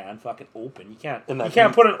 cans in your hand, fucking open, you can't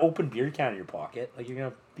put an open beer can in your pocket. Like, you're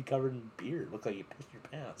gonna be covered in beer. Look like you pissed your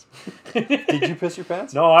pants. Did you piss your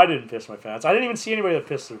pants? No, I didn't piss my pants. I didn't even see anybody that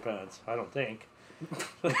pissed their pants. I don't think.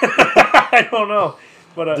 I don't know.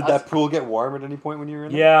 But did that pool get warm at any point when you were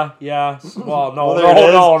in there? Yeah. Well,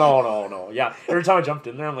 no. Yeah. Every time I jumped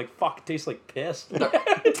in there, I'm like, fuck, it tastes like piss. Like,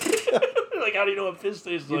 how do you know what piss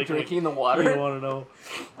tastes like? You're drinking the water? You want to know?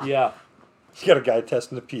 Yeah. You got a guy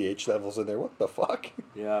testing the pH levels in there. What the fuck?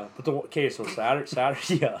 Yeah. But so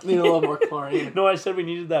Saturday, yeah. Need a little more chlorine. No, I said we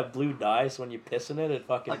needed that blue dye, so when you piss in it, it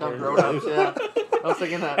fucking like on turns Grown-Ups, yeah. I was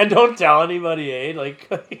thinking that. And don't tell anybody, eh?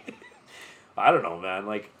 Like, I don't know, man.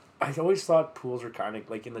 Like, I always thought pools are kind of,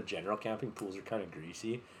 like, in the general camping, pools are kind of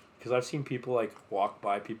greasy. Because I've seen people, like, walk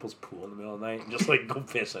by people's pool in the middle of the night and just, like, go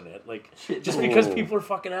piss in it. Like, just because people are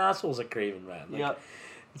fucking assholes at Craven, man. Like, yeah.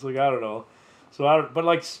 It's like, I don't know. But,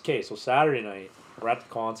 like, okay, so Saturday night, we're at the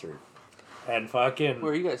concert. And fucking...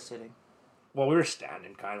 Where are you guys sitting? Well, we were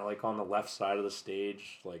standing kind of, like, on the left side of the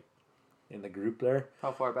stage, like, in the group there.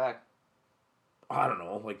 How far back? I don't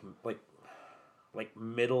know, like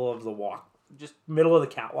middle of the walk. Just middle of the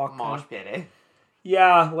catwalk. Mosh pit, eh?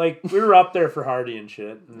 Yeah, like, we were up there for Hardy and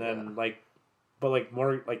shit, and then, but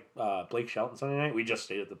more, Blake Shelton Sunday night, we just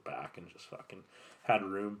stayed at the back and just fucking had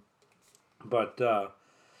room. But,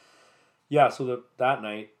 yeah, so that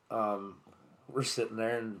night, we're sitting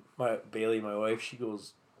there, and Bailey, my wife,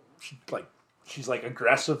 she's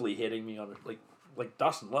aggressively hitting me on it, like,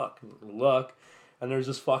 Dustin, look, and there's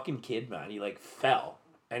this fucking kid, man, he, like, fell.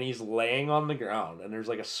 And he's laying on the ground, and there's,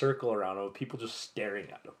 like, a circle around him of people just staring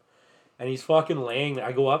at him. And he's fucking laying there.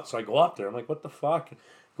 I go up there. I'm like, what the fuck?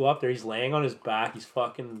 Go up there. He's laying on his back. His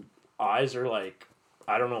fucking eyes are, like,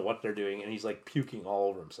 I don't know what they're doing. And he's, like, puking all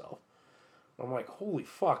over himself. I'm like, holy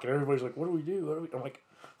fuck. And everybody's like, what do we do? I'm like,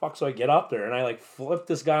 fuck. So I get up there and I like flip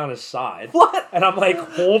this guy on his side. What? And I'm like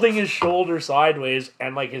holding his shoulder sideways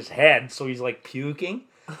and like his head. So he's like puking.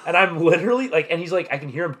 And I'm literally like, and he's like, I can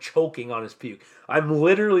hear him choking on his puke. I'm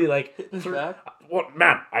literally like, well,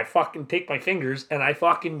 man, I fucking take my fingers and I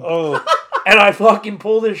fucking, and I fucking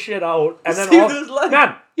pull this shit out. And then,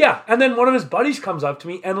 man, yeah. And then one of his buddies comes up to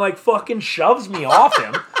me and like fucking shoves me off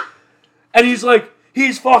him. And he's like,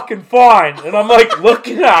 he's fucking fine. And I'm like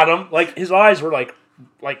looking at him, like his eyes were like,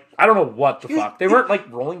 I don't know what the fuck. They weren't like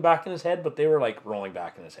rolling back in his head, but they were like rolling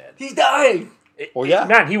back in his head. He's dying. Well, yeah.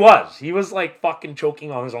 Man, he was like fucking choking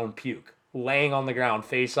on his own puke, laying on the ground,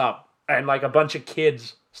 face up, and like a bunch of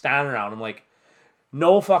kids standing around him, like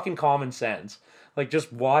no fucking common sense, like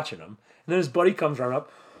just watching him. And then his buddy comes running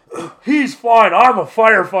up, he's fine, I'm a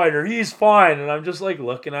firefighter, he's fine. And I'm just like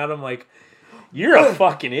looking at him like, you're a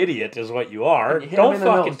fucking idiot is what you are. Don't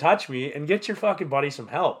fucking touch me and get your fucking buddy some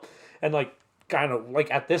help. And like kind of like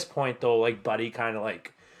at this point though, like buddy kind of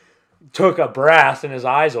like took a breath and his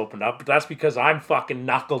eyes opened up, but that's because I'm fucking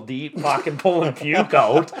knuckle deep fucking pulling puke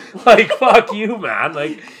out. Like, fuck you, man.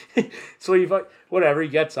 Like, so he whatever, he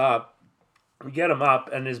gets up, we get him up,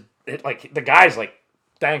 and like the guy's like,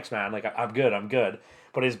 thanks, man, like I'm good.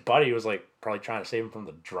 But his buddy was like probably trying to save him from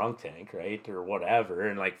the drunk tank, right? Or whatever,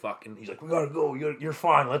 and like fucking he's like, we gotta go, you're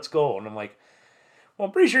fine, let's go. And I'm like, well,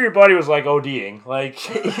 I'm pretty sure your buddy was like ODing. Like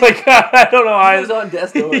I don't know. He was on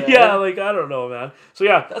death row. Yeah, like I don't know, man. So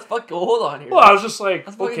yeah, that's fucking hold on here. Well, I was just like,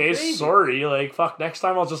 okay, crazy. Sorry. Like fuck, next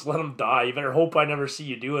time I'll just let him die. You better hope I never see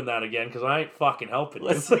you doing that again, because I ain't fucking helping you.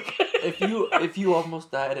 if you almost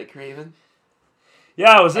died at Craven.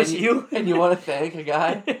 Yeah, was this you? And you want to thank a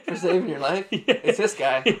guy for saving your life? Yeah. It's this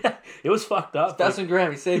guy. Yeah. It was fucked up. Dustin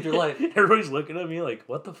Graham, he saved your life. Everybody's looking at me like,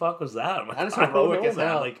 what the fuck was that? I'm like, that is heroic as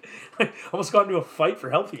hell. Like, almost got into a fight for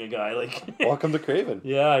helping a guy. Like, welcome to Craven.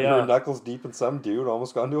 Yeah. You were knuckles deep in some dude,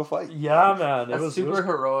 almost got into a fight. Yeah, man. It was super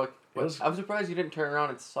heroic. I'm surprised you didn't turn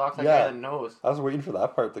around and sock that guy in the nose. I was waiting for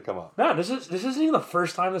that part to come up. Man, this isn't even the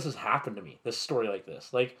first time this has happened to me. This story like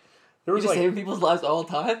this. Like, there was you just saving people's lives all the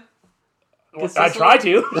time. I try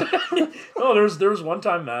to. No, there was one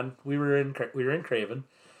time, man. We were in Craven,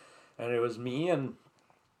 and it was me and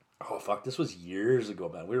this was years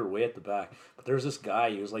ago, man. We were way at the back, but there was this guy.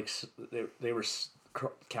 He was like, they were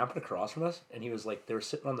camping across from us, and he was like, they were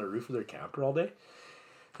sitting on the roof of their camper all day,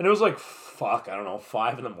 and it was like, I don't know,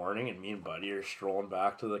 5 a.m, and me and Buddy are strolling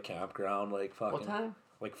back to the campground, like fucking. What time?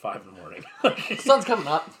 Like 5 a.m. The sun's coming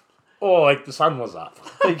up. Oh, like the sun was up.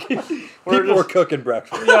 Like, People were cooking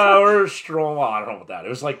breakfast. Yeah, we're strolling. Well, I don't know about that. It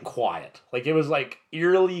was like quiet. Like it was like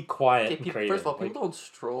eerily quiet. Okay, first of all, people don't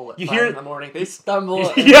stroll at you 5 in the morning. They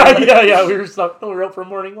stumble. Yeah. We were out for a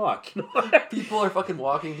morning walk. People are fucking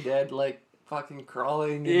Walking Dead, like fucking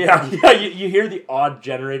crawling. Yeah. You hear the odd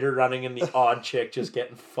generator running and the odd chick just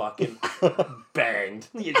getting fucking banged.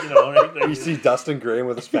 You know, right? You see Dustin Graham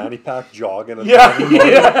with his fanny pack jogging.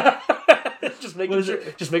 Yeah. Just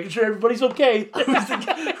making sure everybody's okay.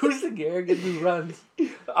 Who's the Garrigan who runs?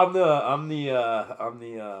 I'm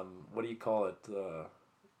the what do you call it?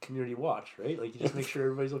 Community watch, right? Like you just make sure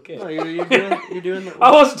everybody's okay. No, you're doing the,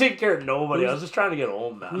 I wasn't taking care of nobody. I was just trying to get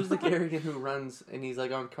home, man. Who's the Garrigan who runs and he's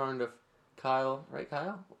like on Cardiff? Kyle, right?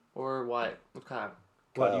 Kyle or Wyatt? With Kyle.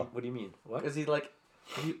 What do you mean? What? Because he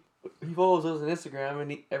follows us on Instagram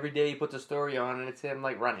and every day he puts a story on and it's him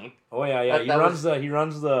like running. Oh yeah.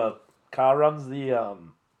 Kyle runs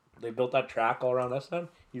the they built that track all around us then.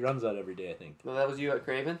 He runs that every day, I think. So that was you at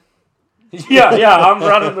Craven? Yeah, I'm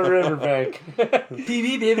running the riverbank. PB,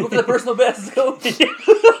 baby, go for the personal best. Go.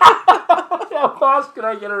 How fast can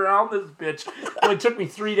I get around this bitch? It only took me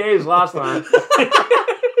 3 days last time.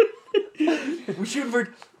 We're shooting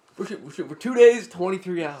for 2 days,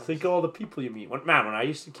 23 hours. Think of all the people you meet. When I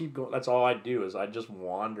used to keep going, that's all I'd do is I'd just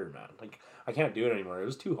wander, man. Like, I can't do it anymore. It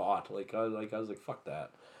was too hot. Like, I was like, fuck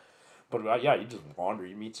that. But yeah, you just wander.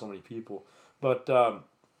 You meet so many people. But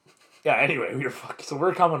yeah. Anyway,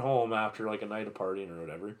 we're coming home after like a night of partying or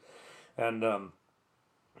whatever, and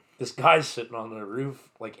this guy's sitting on the roof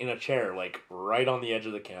like in a chair, like right on the edge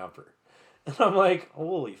of the camper, and I'm like,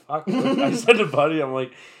 holy fuck! I said to Buddy, I'm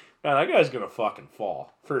like, man, that guy's gonna fucking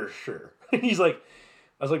fall for sure. And he's like,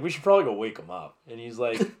 I was like, we should probably go wake him up. And he's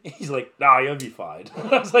like, nah, you'll be fine.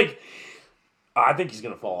 I was like, I think he's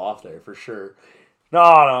gonna fall off there for sure.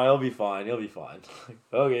 No, he'll be fine. Like,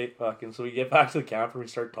 okay, fucking. So we get back to the camper, we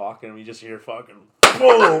start talking, and we just hear fucking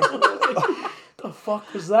boom. Like, the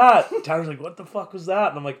fuck was that? Tanner's like, what the fuck was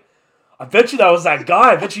that? And I'm like, I bet you that was that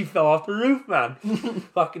guy. I bet you fell off the roof, man.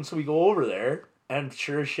 Fucking. So we go over there, And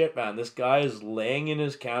sure as shit, man, this guy is laying in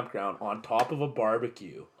his campground on top of a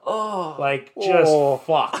barbecue. Oh. Like, just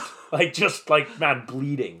fucked. Like, just, like, man,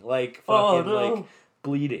 bleeding. Like, fucking, like,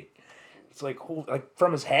 bleeding. It's like, like,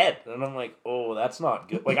 from his head. And I'm like, oh, that's not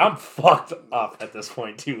good. Like, I'm fucked up at this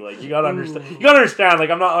point, too. Like, you gotta understand. You gotta understand, like,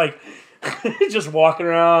 I'm not, like, just walking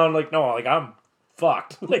around. Like, no, like, I'm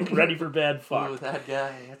fucked. Like, ready for bed, fucked. Ooh, that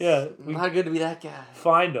guy. Yeah. Not good to be that guy.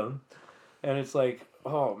 Find him. And it's like,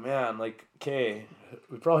 oh, man, like, okay,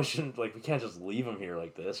 we probably shouldn't, like, we can't just leave him here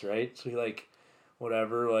like this, right? So we, like,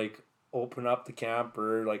 whatever, like, open up the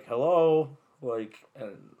camper, like, hello, like,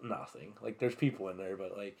 and nothing. Like, there's people in there,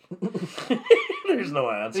 but, like, there's no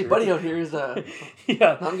answer. Hey, buddy out here is,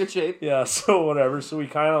 yeah, not in good shape. Yeah, so whatever. So we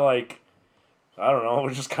kind of, like, I don't know,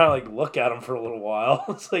 we just kind of, like, look at him for a little while.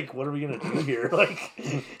 It's like, what are we going to do here? Like,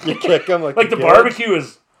 you kick him, like the barbecue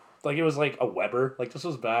is, like, it was, like, a Weber. Like, this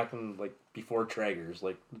was back in, like, before Traegers.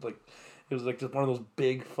 Like, it was, like, just one of those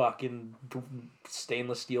big fucking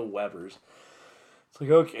stainless steel Webers. It's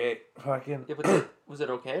like, okay, fucking... Yeah, but was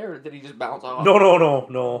it okay, or did he just bounce off?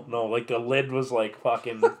 No. Like, the lid was, like,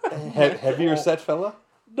 fucking... Heavier set fella?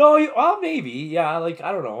 No, well, maybe. Yeah, like,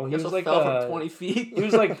 I don't know. He was, like, fell from 20 feet. He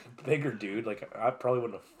was, like, bigger dude. Like, I probably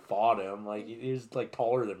wouldn't have fought him. Like, he was, like,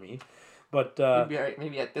 taller than me. But,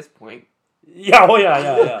 maybe at this point. Yeah, oh,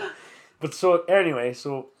 yeah. But so, anyway,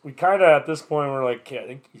 so we kind of, at this point, we're like, okay, I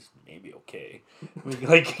think he's maybe okay. We,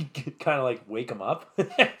 like, kind of, like, wake him up.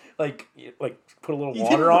 like, put a little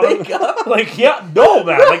water on him. Up? Like, yeah, no,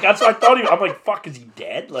 man. Like, that's what I thought I'm like, fuck, is he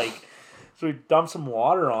dead? Like, so we dump some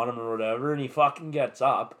water on him or whatever, and he fucking gets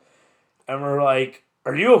up. And we're like,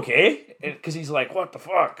 are you okay? Because he's like, what the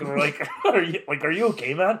fuck? And we're like, are you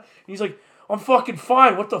okay, man? And he's like, I'm fucking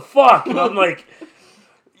fine. What the fuck? And I'm like...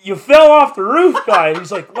 You fell off the roof, guy. And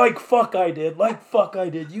he's like, fuck I did.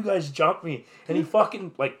 You guys jumped me. And he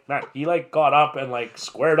fucking, like, man, he, like, got up and, like,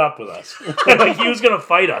 squared up with us. And, like, he was going to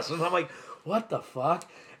fight us. And I'm like, what the fuck?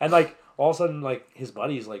 And, like, all of a sudden, like, his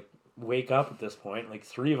buddies, like, wake up at this point. Like,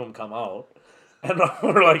 3 of them come out. And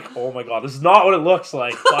we're like, oh, my God, this is not what it looks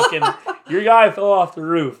like. Fucking, your guy fell off the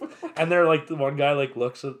roof. And they're, like, the one guy, like,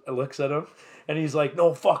 looks at him. And he's like,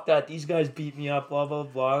 no, fuck that. These guys beat me up, blah, blah,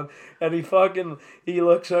 blah. And he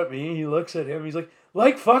looks at me, he looks at him. He's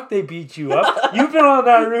like, fuck, they beat you up. You've been on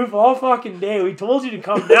that roof all fucking day. We told you to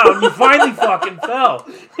come down. You finally fucking fell.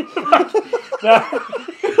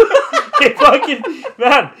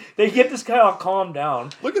 They get this guy all calmed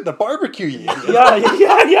down. Look at the barbecue you ate.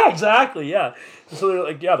 Yeah, exactly, yeah. So they're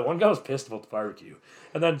like, yeah, the one guy was pissed about the barbecue.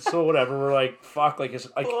 And then, so whatever, we're like, fuck, like,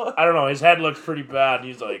 I don't know, his head looks pretty bad. And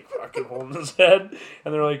he's like, fucking holding his head.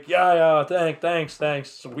 And they're like, yeah, thanks.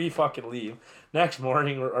 So we fucking leave. Next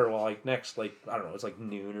morning, or well, like, next, like, I don't know, it's like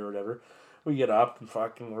noon or whatever. We get up and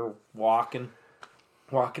fucking, we're walking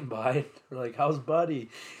by. We're like, how's buddy?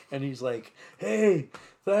 And he's like, hey,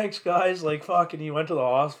 thanks, guys. Like, fucking, he went to the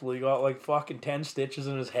hospital. He got, like, fucking 10 stitches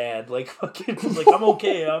in his head. Like, fucking, he's like, I'm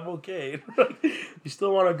okay. Like, you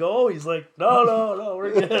still want to go? He's like, no,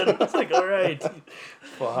 we're good. It's like, all right.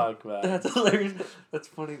 Fuck, man. That's hilarious. That's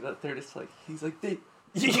funny that they're just like, he's like, they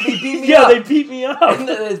beat me up. Yeah, they beat me up. And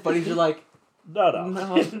then his buddies are like, No, I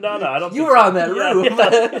don't. You were on that roof.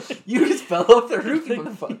 Yeah. You just fell off the roof.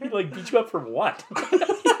 Like, beat you up for what?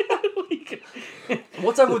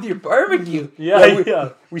 What's up with your barbecue? Yeah.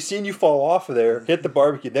 We seen you fall off of there, hit the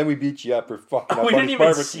barbecue, then we beat you up for fucking up We on didn't his even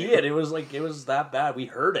barbecue. see it. It was that bad. We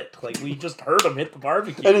heard it. Like, we just heard him hit the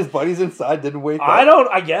barbecue. And his buddies inside didn't wake up.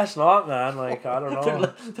 I guess not, man. Like, I don't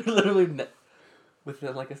know. They're literally with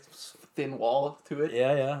like a thin wall to it.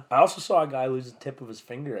 Yeah. I also saw a guy lose the tip of his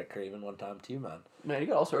finger at Craven one time too, man. Man, you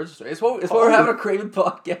got all sorts of stories. It's what we're having a Craven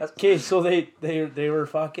podcast. Okay, so they were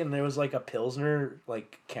fucking. There was like a Pilsner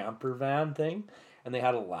like camper van thing, and they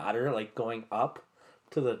had a ladder like going up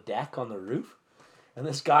to the deck on the roof, and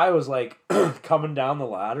this guy was like coming down the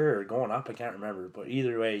ladder or going up. I can't remember, but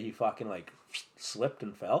either way, he fucking like slipped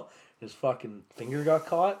and fell. His fucking finger got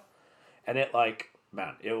caught, and it like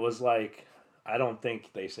man, it was like I don't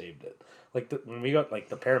think they saved it. Like when we got like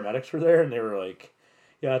the paramedics were there, and they were like.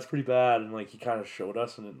 Yeah, it's pretty bad, and like he kind of showed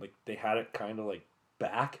us, and like they had it kind of like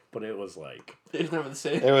back, but it was like it was never the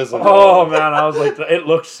same. It was. Oh man, I was like, it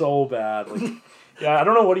looked so bad. Like, yeah, I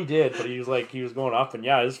don't know what he did, but he was going up, and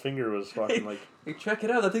yeah, his finger was fucking like. Hey, check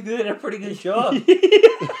it out. I think they did a pretty good job.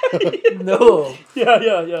 No.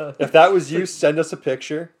 Yeah. If that was you, send us a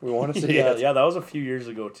picture. We want to see it. Yeah, that was a few years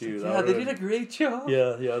ago too. Yeah, they did a great job.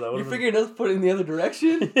 Yeah, that would. Your fingernails put it in the other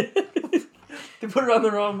direction. They put it on the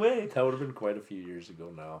wrong way. That would have been quite a few years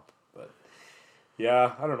ago now, but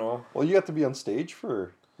yeah, I don't know. Well, you got to be on stage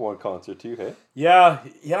for one concert too, hey? Yeah.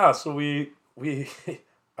 So we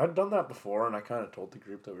I I'd done that before, and I kind of told the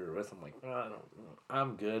group that we were with, I'm like,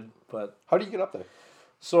 I'm good, but... How do you get up there?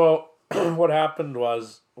 So, what happened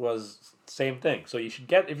was same thing. So you should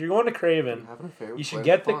get, if you're going to Craven, you should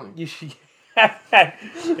get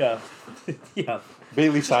yeah. Yeah.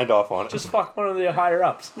 Bailey signed off on it. Just fuck one of the higher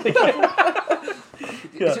ups.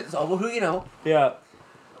 It's all about who you know. Yeah.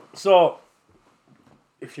 So,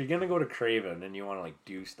 if you're gonna go to Craven and you want to like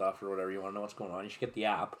do stuff or whatever, you want to know what's going on, you should get the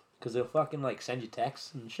app because they'll fucking like send you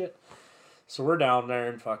texts and shit. So we're down there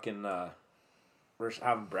and fucking we're just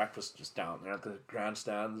having breakfast just down there at the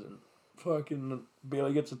grandstands, and fucking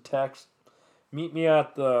Bailey gets a text. Meet me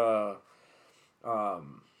at the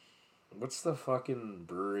what's the fucking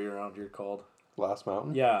brewery around here called? Last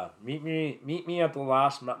Mountain? Yeah, meet me at the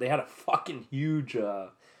last. They had a fucking huge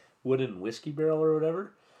wooden whiskey barrel or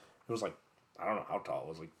whatever. It was like, I don't know how tall it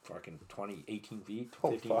was, like fucking 18 feet,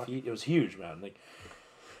 15 feet. It was huge, man. Like,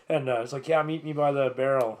 and it's like, yeah, meet me by the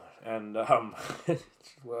barrel, and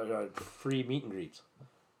free meet and greets,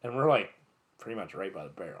 and we're like pretty much right by the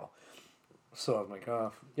barrel. So I'm like,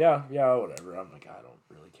 yeah, whatever. I'm like, I don't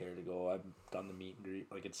really care to go. I've done the meet and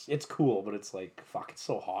greet. Like, it's cool, but it's like, fuck, it's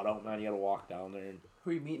so hot out, man. You gotta walk down there. And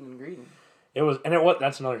Who are you meeting and greeting?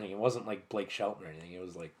 That's another thing. It wasn't like Blake Shelton or anything. It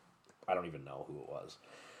was like, I don't even know who it was.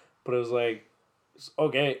 But it was like,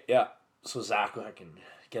 okay, yeah. So Zach fucking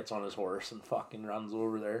gets on his horse and fucking runs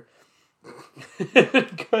over there.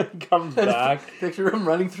 Comes back. Picture him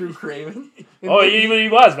running through Craven. He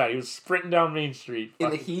was, man. He was sprinting down Main Street.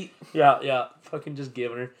 In the heat. Yeah. Fucking just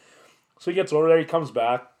giving her. So he gets over there. He comes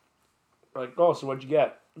back. We're like, oh, so what'd you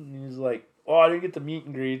get? And he's like, oh, I didn't get the meet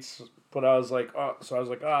and greets. But I was like,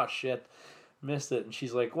 oh, shit. Missed it. And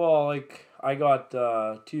she's like, well, like, I got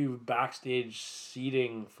 2 backstage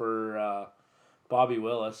seating for Bobby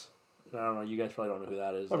Willis. I don't know. You guys probably don't know who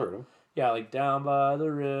that is. I've heard him. Yeah, like down by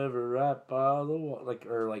the river, right by the water, like,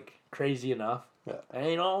 or like Crazy Enough. Yeah.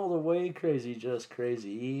 Ain't all the way crazy, just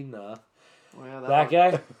crazy enough. Oh, yeah, that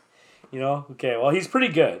guy, you know. Okay, well, he's pretty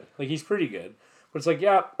good. Like, he's pretty good. But it's like,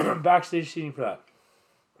 yeah, backstage seating for that.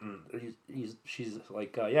 She's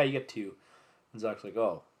like, yeah, you get 2. And Zach's like,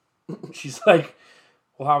 oh. She's like,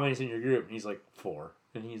 well, how many's in your group? And he's like, 4.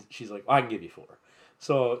 And she's like, I can give you 4.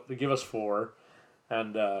 So they give us 4,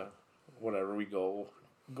 and whatever, we go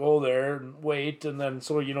there and wait, and then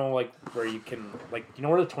so like where you can like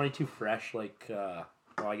where the 22 Fresh like well,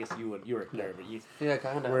 I guess you were there, but yeah,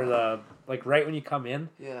 kind of where the like right when you come in,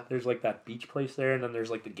 yeah, there's like that beach place there, and then there's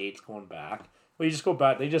like the gates going back. Well, you just go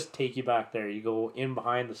back. They just take you back there. You go in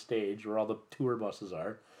behind the stage where all the tour buses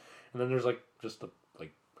are, and then there's like just the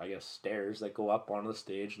like I guess stairs that go up onto the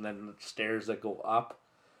stage, and then the stairs that go up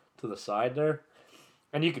to the side there,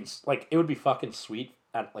 and you can like it would be fucking sweet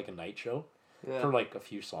at like a night show. Yeah. For like a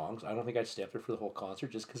few songs. I don't think I'd stay up there for the whole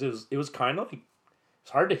concert just because it was kind of like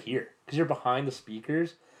it's hard to hear because you're behind the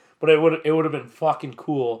speakers, but it would have been fucking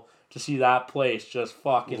cool to see that place just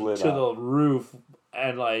fucking lit to up. The roof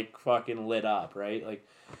and like fucking lit up, right? Like,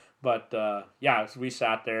 but yeah, so we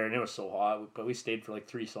sat there and it was so hot, but we stayed for like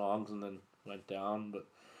 3 songs and then went down. But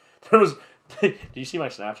there was, do you see my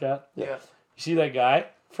Snapchat? Yeah. You see that guy?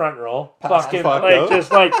 Front row, fucking like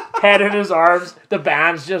just like head in his arms. The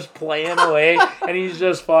band's just playing away, and he's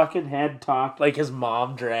just fucking head topped like his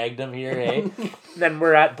mom dragged him here. Hey, then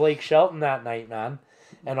we're at Blake Shelton that night, man,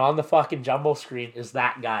 and on the fucking jumbo screen is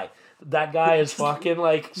that guy. That guy is fucking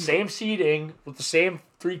like same seating with the same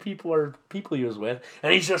 3 people he was with,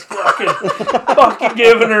 and he's just fucking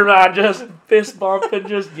giving her, man, just fist bumping,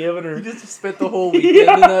 just giving her. He just spent the whole weekend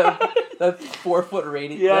in that 4-foot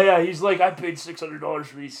rating. Yeah. He's like, I paid $600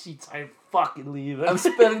 for these seats. I'm fucking leaving. I'm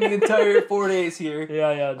spending the entire 4 days here.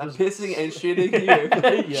 Yeah. I'm pissing and shitting here.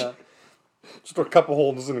 Yeah. Just a couple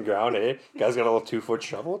holes in the ground, eh? Guy's got a little 2-foot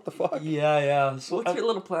shovel. What the fuck? Yeah. So what's your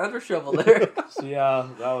little plan for shovel there? So yeah,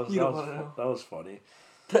 that was funny.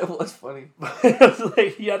 That was funny. It was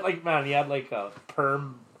like he had like a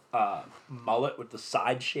perm mullet with the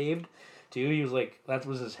side shaved too. He was like that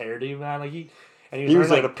was his hairdo, man. Like he was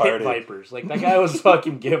wearing like pit vipers. Like that guy was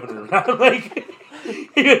fucking giving her, man. Like.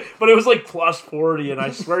 But it was like plus 40, and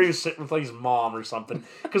I swear he was sitting with like his mom or something.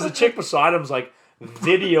 Because the chick beside him was like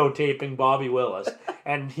videotaping Bobby Willis,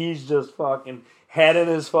 and he's just fucking head in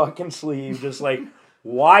his fucking sleeve, just like,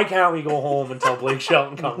 why can't we go home until Blake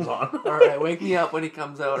Shelton comes on? Alright, wake me up when he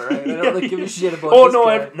comes out, alright? I don't like give a shit about this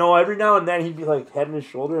guy. Every now and then he'd be like head in his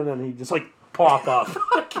shoulder, and then he'd just like pop up.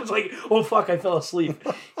 It's like, oh fuck, I fell asleep.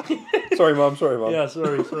 Sorry, mom. Yeah,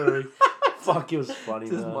 sorry. Fuck, it was funny.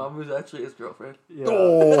 His mom was actually his girlfriend. Yeah.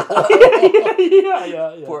 Oh.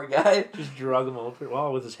 yeah. Poor guy. Just drug him over.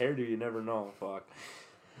 Well, with his hairdo, you never know. Fuck.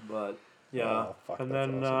 But yeah, Oh, fuck, and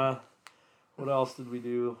that's then awesome. What else did we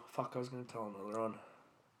do? Fuck, I was gonna tell another one.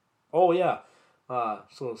 Oh yeah.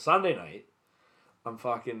 So Sunday night, I'm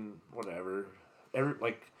fucking whatever.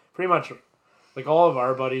 Pretty much, like all of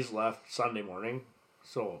our buddies left Sunday morning.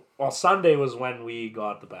 So Sunday was when we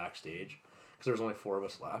got the backstage because there was only 4 of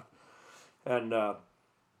us left, and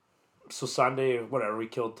so Sunday, whatever, we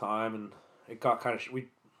killed time and it got kind of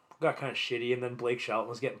shitty, and then Blake Shelton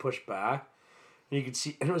was getting pushed back. And you could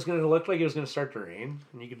see, and it was going to look like it was going to start to rain,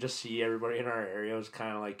 and you could just see everybody in our area was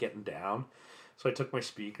kind of like getting down. So I took my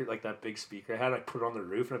speaker, like that big speaker I had, I put it on the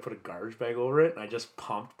roof, and I put a garbage bag over it, and I just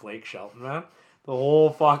pumped Blake Shelton, man. The whole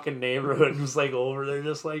fucking neighborhood was like over there,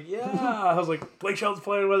 just like, yeah. I was like, Blake Shelton's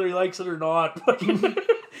playing whether he likes it or not.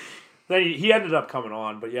 Then he ended up coming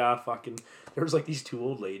on, but yeah, fucking, there was like these 2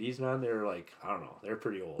 old ladies, man. They were like, I don't know, they're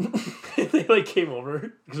pretty old. They like came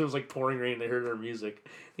over because it was like pouring rain. They heard our music.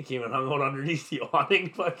 They came and hung out underneath the awning.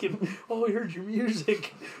 Fucking, oh, we heard your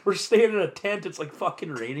music. We're staying in a tent. It's like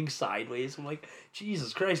fucking raining sideways. I'm like,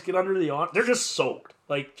 Jesus Christ, get under the awning. They're just soaked,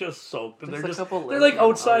 like just soaked, and they're like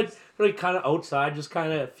outside. They're like kind of outside, just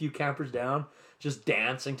kind of a few campers down. Just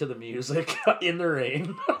dancing to the music in the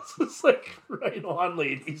rain. It's just like, right on,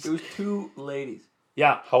 ladies. It was 2 ladies.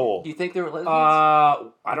 Yeah. How old? Do you think they were lesbians?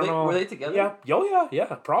 I don't know. Were they together? Yeah. Oh, yeah.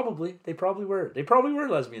 Probably. They probably were. They probably were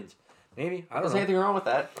lesbians. Maybe. I don't know. There's anything wrong with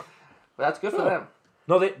that. But that's good for them.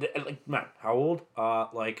 No, they like, man, how old?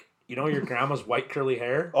 Like, you know your grandma's white curly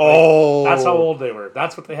hair? Oh. Like, that's how old they were.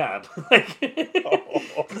 That's what they had.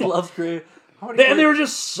 Like, Loves Craven. and they were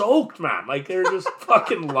just soaked, man. Like, they were just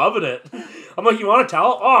fucking loving it. I'm like, you want to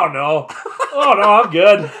tell? Oh, no, I'm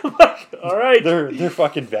good. I'm like, all right. They're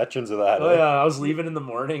fucking veterans of that. Oh, yeah. I was leaving in the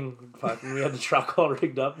morning. Fucking, we had the truck all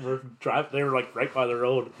rigged up. And we're driving. They were, like, right by the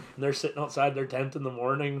road. And they're sitting outside their tent in the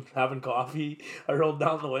morning having coffee. I rolled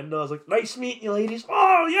down the window. I was like, nice meeting you, ladies.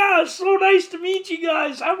 Oh, yeah, it's so nice to meet you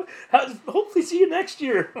guys. Hopefully see you next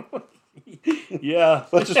year. Yeah.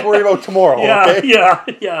 Let's just worry about tomorrow, okay?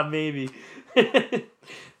 Yeah, maybe. Yeah,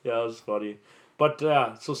 it was funny. But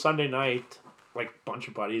so Sunday night, like a bunch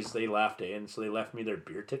of buddies, they left in, so they left me their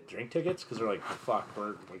drink tickets because they're like, fuck,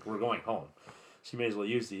 we're going home, so you may as well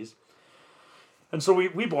use these. And so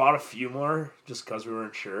we bought a few more just because we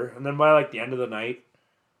weren't sure. And then by like the end of the night,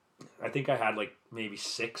 I think I had like maybe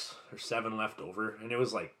 6 or 7 left over, and it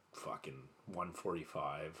was like fucking 1:45,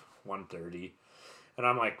 1:30, and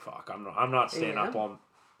I'm like, fuck, I'm not staying up on.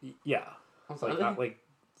 Yeah,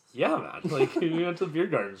 yeah, man. Like, we went to the beer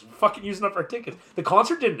gardens, fucking using up our tickets. The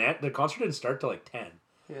concert didn't start till like 10.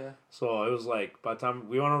 Yeah. So it was like, by the time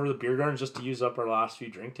we went over to the beer gardens just to use up our last few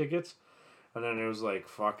drink tickets, and then it was like,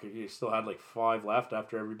 fuck, you still had like 5 left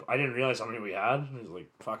after every. I didn't realize how many we had. It was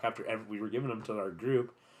like, fuck, after we were giving them to our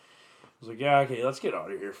group. I was like, yeah, okay, let's get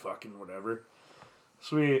out of here, fucking whatever.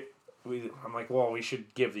 So I'm like, well, we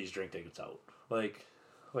should give these drink tickets out.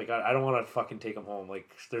 Like, I don't want to fucking take them home. Like,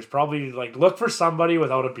 there's probably, like, look for somebody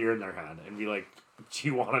without a beer in their hand and be like, do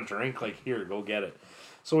you want a drink? Like, here, go get it.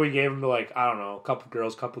 So we gave them to, like, I don't know, a couple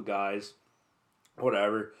girls, couple guys,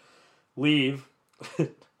 whatever. Leave.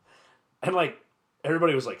 And, like,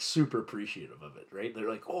 everybody was, like, super appreciative of it, right? They're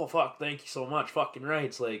like, oh, fuck, thank you so much. Fucking right.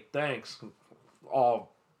 It's like, thanks.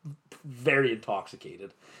 All very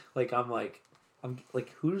intoxicated. Like, I'm like,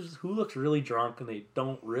 who looks really drunk and they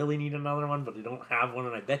don't really need another one, but they don't have one,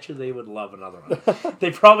 and I bet you they would love another one. They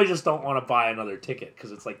probably just don't want to buy another ticket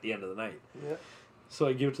because it's like the end of the night. Yeah. So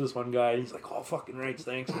I give it to this one guy. He's like, "Oh, fucking rights,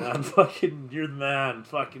 thanks, man. Fucking, you're the man.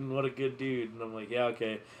 Fucking, what a good dude." And I'm like, "Yeah,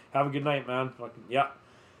 okay. Have a good night, man." Fucking, yeah.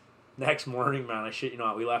 Next morning, man, I shit you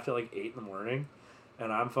not, we left at like 8 in the morning,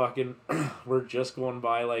 and I'm fucking, we're just going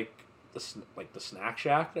by like the snack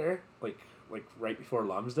shack there, like right before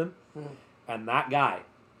Lumsden. Mm. And that guy,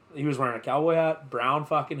 he was wearing a cowboy hat, brown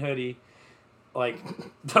fucking hoodie, like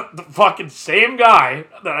the fucking same guy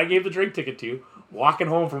that I gave the drink ticket to, walking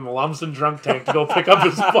home from the Lumsden drunk tank to go pick up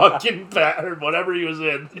his fucking pet or whatever he was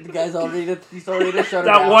in. The guy's he's already to shut her that down.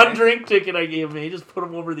 That one drink ticket I gave him, he just put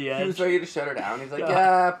him over the edge. He was ready to shut her down. He's like,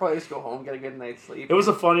 yeah, probably just go home, get a good night's sleep. It was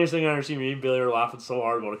the funniest thing I ever seen. Me and Billy were laughing so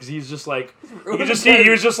hard about it because he's just like, you could just see he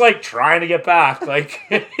was just like trying to get back, like.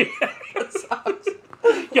 That sucks.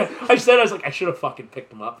 Yeah, I was like, I should have fucking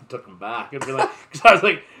picked him up and took him back. And be like, because I was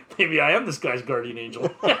like, maybe I am this guy's guardian angel.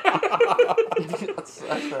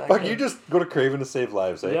 Fuck, you just go to Craven to save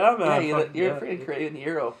lives, eh? Yeah, man. Yeah, you're a freaking Craven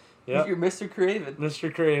hero. Yeah. You're Mr. Craven.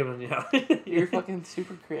 Mr. Craven, yeah. You're fucking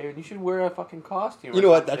super Craven. You should wear a fucking costume. You know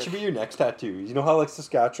what? That should be your next tattoo. You know how like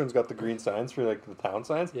Saskatchewan's got the green signs for like the town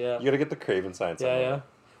signs? Yeah. You gotta get the Craven sign. Yeah.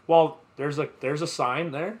 Well, there's a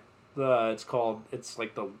sign there. It's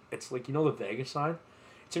like you know the Vegas sign?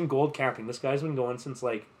 It's in Gold Camping. This guy's been going since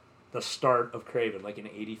like the start of Craven, like in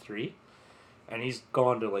 '83. and he's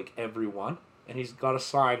gone to like every one, and he's got a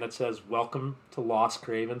sign that says "Welcome to Lost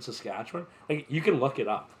Craven, Saskatchewan." Like you can look it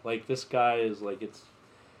up. Like this guy is like it's.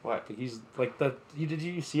 What? He's like the. Did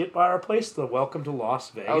you see it by our place? The Welcome to Las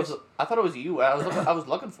Vegas. I thought it was you. I was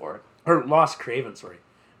looking for it. Or Lost Craven, sorry.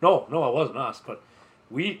 No, it wasn't us, but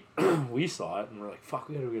we we saw it and we're like, fuck,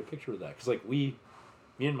 we gotta get a picture of that. Because like me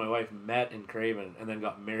and my wife met in Craven and then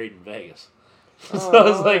got married in Vegas. So I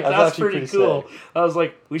was like, that's pretty cool. Sick. I was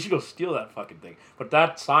like, we should go steal that fucking thing. But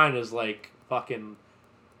that sign is like fucking,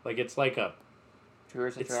 like it's like a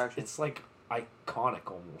tourist attraction. It's like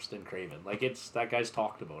iconic almost in Craven. Like it's that guy's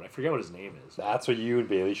talked about. I forget what his name is. That's what you and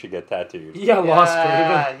Bailey should get tattooed. Yeah, Lost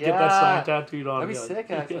Craven. Get that sign tattooed on. That'd be sick,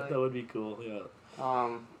 actually. Yeah, that would be cool. Yeah.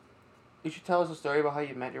 You should tell us a story about how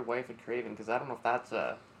you met your wife at Craven, because I don't know if that's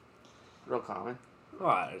real common.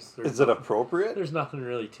 Oh, is it appropriate? There's nothing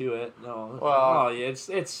really to it. No. Well, yeah,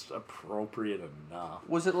 it's appropriate enough.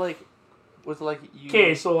 Was it like you?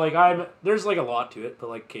 Okay, so like there's like a lot to it, but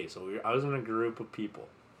like so I was in a group of people.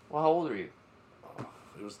 Well, how old were you? Oh,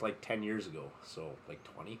 it was like 10 years ago, so like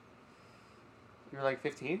 20. You were like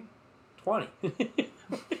 15? 20.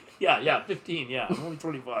 yeah, 15. Yeah, I'm only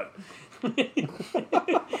 25.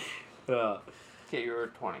 Okay, you were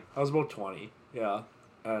 20. I was about 20. Yeah,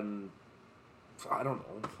 and I don't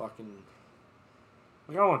know, fucking.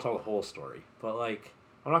 Like I don't want to tell the whole story, but like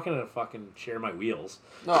I'm not gonna fucking share my wheels.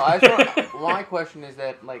 No, I just want, my question is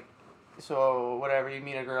that like, so whatever, you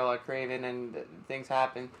meet a girl at Craven and things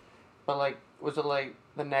happen, but like, was it like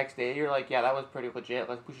the next day you're like, yeah, that was pretty legit.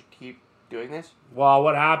 Like we should keep doing this. Well,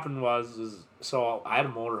 what happened was so I had a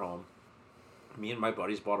motorhome. Me and my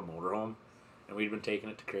buddies bought a motorhome, and we'd been taking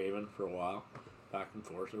it to Craven for a while, back and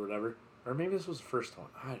forth or whatever. Or maybe this was the first one.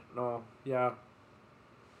 I don't know. Yeah.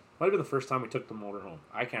 Might have been the first time we took the motorhome.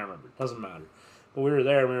 I can't remember. Doesn't matter. But we were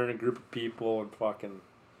there. We were in a group of people and fucking.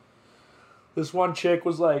 This one chick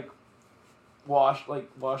was like,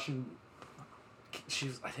 washing. She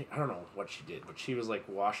was. I don't know what she did, but she was like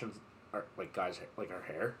washing, our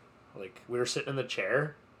hair. Like we were sitting in the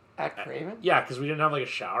chair. At Craven? Yeah, because we didn't have like a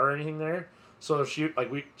shower or anything there. So she'd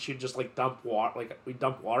just like dump water. Like we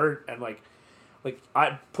dump water and like we'd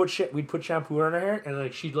put shampoo on her hair, and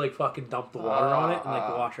like she'd like fucking dump the water on it and like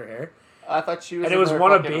wash her hair. I thought she was. And it was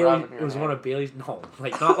one of Bailey's. It was one of Bailey's. No,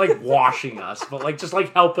 like not like washing us, but like just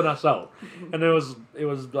like helping us out. And it was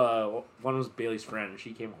one was Bailey's friend.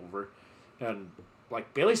 She came over, and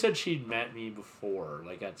like Bailey said she'd met me before,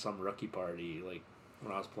 like at some rookie party, like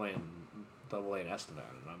when I was playing AA in Estevan,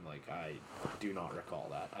 and I'm like, I do not recall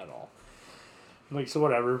that at all. I'm like, so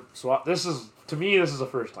whatever. So this is the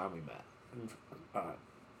first time we met.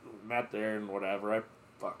 Met there and whatever. I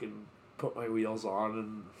fucking put my wheels on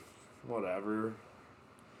and whatever.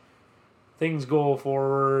 Things go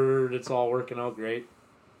forward. It's all working out great.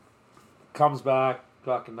 Comes back.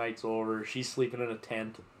 Fucking night's over. She's sleeping in a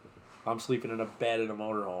tent. I'm sleeping in a bed in a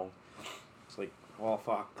motorhome. It's like, well,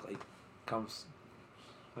 fuck. Like, comes.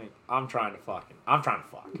 Like, I'm trying to fuck.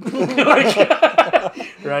 Like,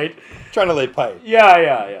 right? Trying to lay pipe.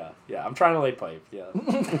 Yeah. I'm trying to lay pipe. Yeah.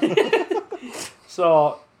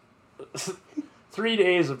 So, 3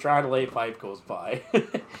 days of trying to lay pipe goes by.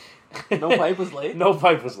 No pipe was laid? No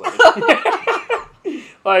pipe was laid.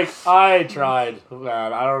 Like, I tried.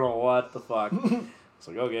 Man, I don't know what the fuck. It's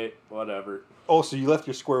like, okay, whatever. Oh, so you left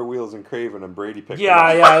your square wheels in Craven and Brady picked them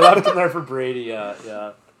up. Yeah, I left them there for Brady,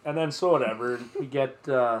 yeah. And then, so whatever, we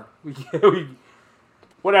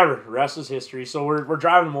whatever, rest is history. So we're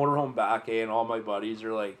driving the motorhome back, and all my buddies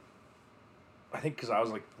are like, I think because I was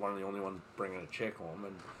like one of the only ones bringing a chick home,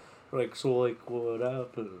 and we're like, so like, what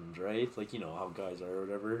happened, right? Like, you know how guys are or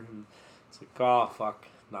whatever. And it's like, oh, fuck,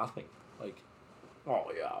 nothing. Like, oh,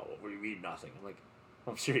 yeah, what do you mean nothing? I'm like,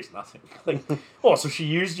 I'm serious, nothing. Like, oh, so she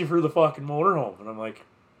used you for the fucking motorhome. And I'm like,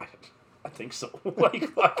 I think so. Like,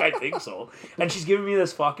 fuck, I think so. And she's giving me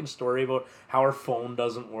this fucking story about how her phone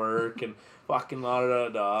doesn't work and fucking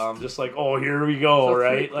la-da-da-da. I'm just like, oh, here we go, so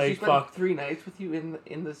right? Like, she spent fuck. 3 nights with you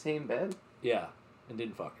in the same bed? Yeah, and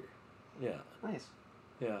didn't fuck her. Yeah. Nice.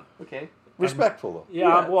 Yeah. Okay. Respectful, though.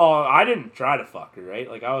 Yeah, well, I didn't try to fuck her, right?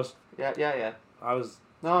 Like, I was... Yeah. I was...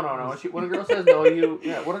 No. When a girl says no, you...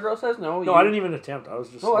 Yeah, when a girl says no, No, I didn't even attempt. I was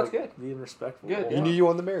just, that's good. Being respectful. Good. You knew you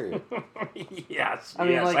wanted to marry her. Yes, I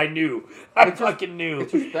mean, like, I knew. I fucking knew.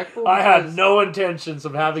 It's respectful I had no intentions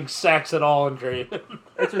of having sex at all in Craven.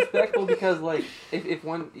 It's respectful because, like, if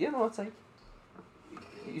one... You know, it's like...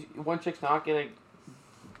 One chick's not gonna...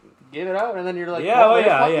 Give it out, and then you're like... Yeah,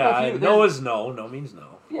 yeah. No is no. No means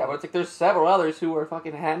no. Yeah, but it's like there's several others who are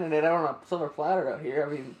fucking handing it out on a silver platter out here.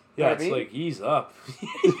 I mean, Yeah, you know it's what I mean? like, ease up.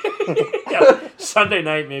 Yeah, Sunday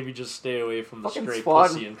night, maybe just stay away from the Fucking stray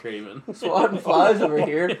swatting- pussy and Craven. swatting flies over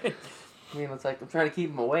here. I mean, it's like I'm trying to keep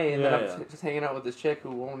them away, and Yeah, then I'm yeah. just hanging out with this chick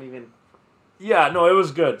who won't even. Yeah, no, it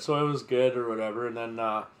was good. So it was good or whatever. And then,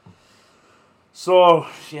 so,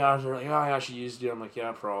 yeah, they're like, oh, yeah, she used you. I'm like,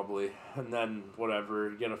 yeah, probably. And then, whatever,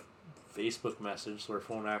 get a Facebook message, so her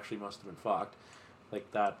phone actually must have been fucked. Like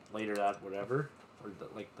that, later that, whatever. Or,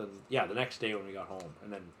 the next day when we got home.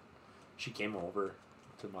 And then she came over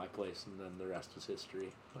to my place, and then the rest was history.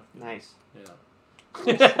 Nice.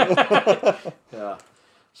 Yeah. Yeah.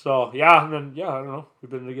 So, yeah, and then, yeah, I don't know. We've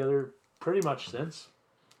been together pretty much since.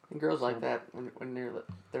 And girls like that when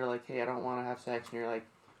they're like, hey, I don't want to have sex, and you're like,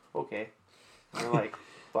 okay. And you're like,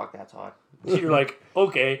 fuck, that's hot. You're like,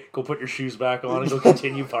 okay, go put your shoes back on and go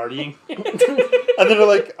continue partying. And then they're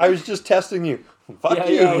like, I was just testing you. Fuck yeah,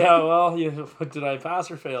 you. yeah, well, did I pass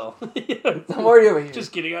or fail? Don't worry over here.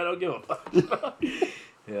 Just kidding, I don't give a fuck.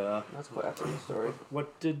 Yeah. That's a good story.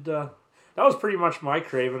 What did, that was pretty much my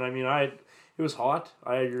Craven. I mean, it was hot.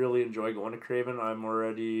 I really enjoy going to Craven. I'm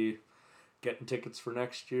already getting tickets for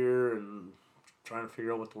next year and trying to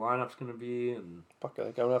figure out what the lineup's going to be. And Fuck, I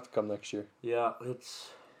think I'm gonna have to come next year. yeah, it's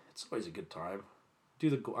always a good time.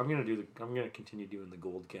 I'm gonna continue doing the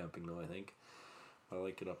gold camping though. I think I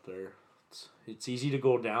like it up there. It's easy to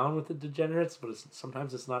go down with the degenerates, but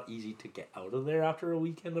sometimes it's not easy to get out of there after a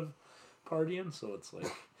weekend of partying. So it's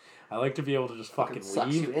like I like to be able to just fucking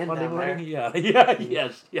sucks you leave in Monday down morning. Yeah,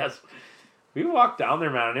 yes. We walked down there,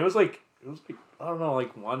 man, and it was like I don't know,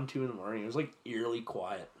 like 1, 2 in the morning. It was like eerily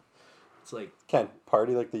quiet. It's like, Can't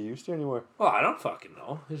party like they used to anymore. well, I don't fucking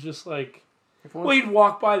know. It's just like, Everyone's- well, you'd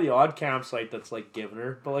walk by the odd campsite that's like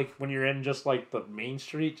Givener, but like when you're in just like the main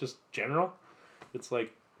street, just general, it's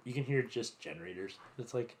like you can hear just generators.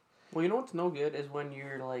 It's like, Well, you know what's no good is when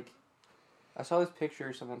you're like, I saw this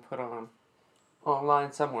picture someone put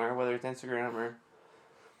online somewhere, whether it's Instagram or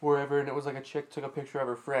wherever, and it was like a chick took a picture of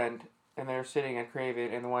her friend, and they were sitting at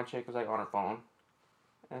Craven, and the one chick was like on her phone,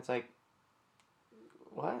 and it's like,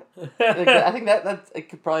 what? Like, I think that it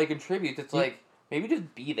could probably contribute. It's like maybe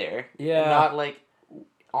just be there, Yeah. and not like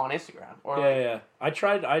on Instagram or yeah, like, yeah. I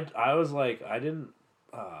tried. I was like, I didn't.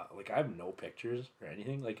 Like I have no pictures or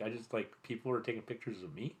anything. Like I just like people were taking pictures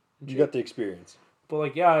of me. And You shit. got the experience. But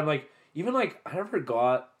like yeah, and like even like I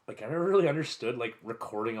never really understood like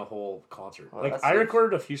recording a whole concert. Well, like that's I it.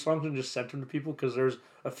 recorded a few songs and just sent them to people because there's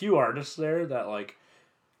a few artists there that like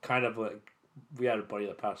kind of like we had a buddy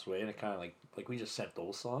that passed away and it kind of like we just sent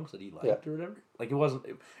those songs that he liked or whatever. Like it wasn't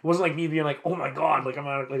like me being like, oh my god, like I'm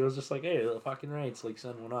out. Like it was just like, hey, the fucking rights, like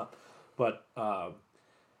send one up. But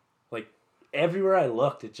like everywhere I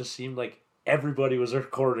looked, it just seemed like everybody was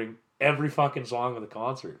recording every fucking song of the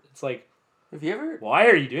concert. It's like, have you ever? why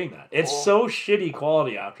are you doing that? It's Well- so shitty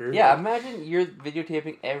quality after. Yeah, Like, imagine you're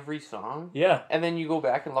videotaping every song. yeah. And then you go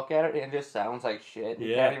back and look at it, and it just sounds like shit. You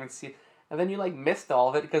Yeah. can't even see. And then you like missed all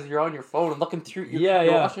of it because you're on your phone and looking through. You're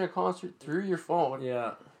Yeah. watching a concert through your phone.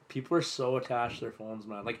 Yeah. People are so attached to their phones,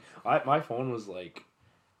 man. Like my phone was like,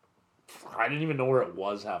 I didn't even know where it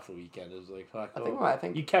was half the weekend. It was like, fuck. I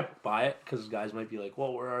think you kept by it because guys might be like,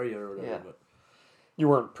 well, where are you or whatever. Yeah. But You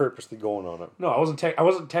weren't purposely going on it. no, I wasn't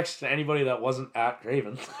texting anybody that wasn't at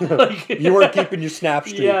Craven. Like, You weren't keeping your snap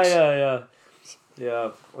streaks.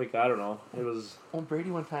 Yeah, like I don't know. It was Well,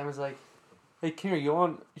 Brady one time was like, "Hey, Kieran,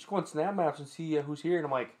 you should go on Snap Maps and see who's here." And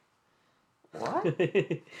I'm like, "What?"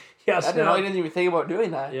 yeah, I didn't even think about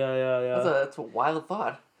doing that. yeah. That's a wild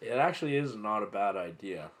thought. It actually is not a bad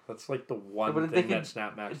idea. That's like the one but thing that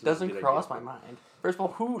Snap Maps It doesn't is a good cross idea. my mind. First of all,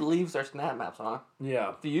 who leaves their Snap Maps on?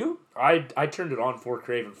 Yeah, Do you? I turned it on for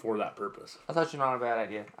Craven for that purpose. That's actually not a bad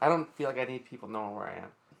idea. I don't feel like I need people knowing where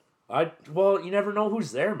I am. Well, you never know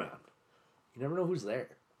who's there, man. You never know who's there.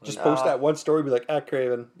 Just post that one story, be like, at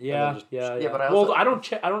Craven. Yeah, and then just- yeah. but I also- I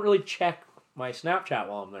don't really check my Snapchat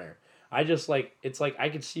while I'm there. I just like it's like I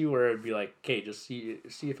could see where it'd be like, okay, just see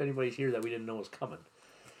if anybody's here that we didn't know was coming.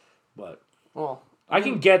 But Well, I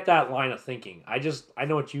can get that line of thinking. I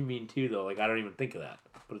know what you mean too, though. Like I don't even think of that.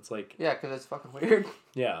 But it's like, yeah, because it's fucking weird.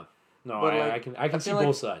 yeah, no, But, I like, can I see feel like-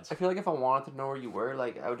 both sides. I feel like if I wanted to know where you were,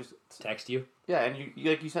 like I would just Text you. yeah, and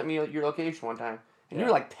you sent me your location one time, and you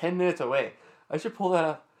Yeah. were like 10 minutes away. I should pull that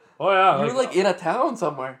up. Oh yeah, You were like in a town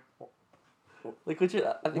somewhere. Like legit,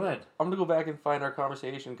 I think When? I'm gonna go back and find our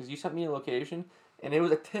conversation because you sent me a location, and it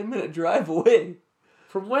was a 10-minute drive away.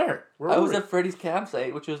 From where? Where I were was we? at Freddy's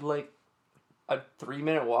campsite, which was like a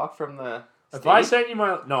 3-minute walk from the. If I stage. sent you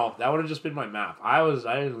that would have just been my map. I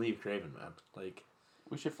didn't leave Craven, man. Like,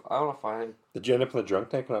 We should. I want to find. Did you end up in the drunk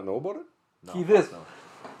tank and not know about it? no, Keep fuck this. no.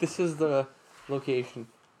 This is the location.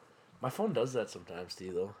 My phone does that sometimes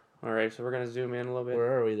too, though. All right, so we're gonna zoom in a little bit.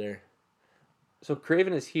 Where are we there? So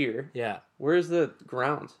Craven is here. Yeah. Where's the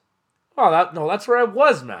grounds? Oh, that's where I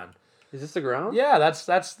was, man. Is this the ground? Yeah,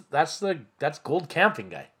 that's Gold Camping,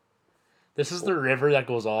 guy. This is the river that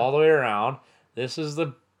goes all the way around. This is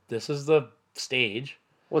the stage.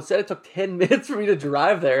 Well, it said it took 10 minutes for me to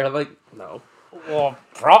drive there. I'm like, no. Well,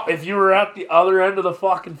 if you were at the other end of the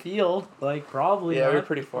fucking field, like probably. Yeah, not. we're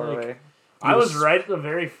pretty far away. I was right at the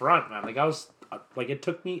very front, man. Like I was, it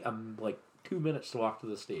took me like 2 minutes to walk to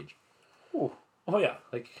the stage. Ooh. Oh yeah,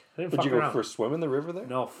 like I didn't Did fuck you go around. for a swim in the river there?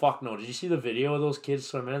 No, fuck no. Did you see the video of those kids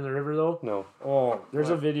swimming in the river though? No. Oh, there's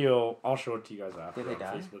What? a video. I'll show it to you guys after. Did they on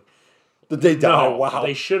die? Facebook. Did they die? No, Wow.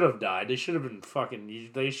 they should have died. They should have been fucking.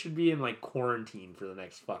 They should be in like quarantine for the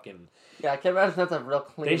next fucking. Yeah, I can't imagine that's a real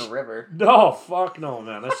clean They sh- river. No, fuck no,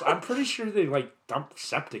 man. I'm pretty sure they like dump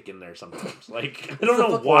septic in there sometimes. Like I don't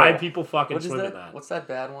know why people fucking What is swim in that? that. What's that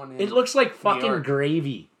bad one? It looks like fucking York.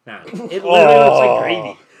 gravy, man. It literally looks like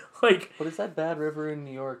gravy. Like What is that bad river in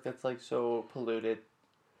New York that's like so polluted?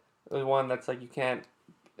 The one that's like you can't.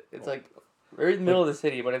 It's like right in the middle of the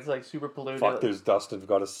city, but it's like super polluted. Fuck, there's Dustin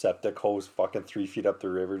got a septic hose fucking 3 feet up the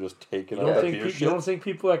river just taking you out that don't beer think shit. you don't think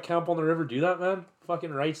people that camp on the river do that, man?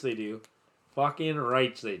 Fucking rights they do. Fucking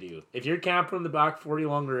rights they do. If you're camping in the back 40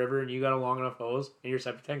 along the river and you got a long enough hose and your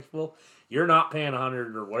septic tank's full, you're not paying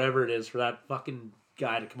 100 or whatever it is for that fucking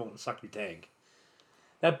guy to come out and suck your tank.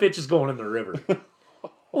 That bitch is going in the river.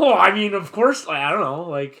 Oh, I mean, of course, like, I don't know,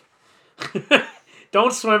 like,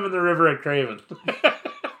 don't swim in the river at Craven.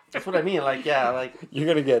 That's what I mean. Like, yeah, like You're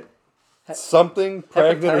gonna get something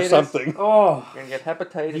pregnant or hepatitis. something. Oh, you're gonna get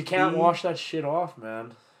hepatitis. you can't B. wash that shit off,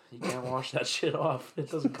 man. You can't wash that shit off. It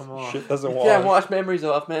doesn't come off. Shit doesn't You wash. can't wash memories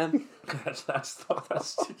off, man. That's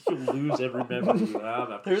you lose every memory you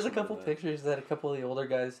have. After There's a some of couple that. pictures that a couple of the older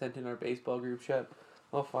guys sent in our baseball group chat.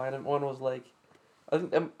 I'll find them. One was like, I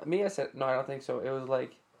think I said no, I don't think so. It was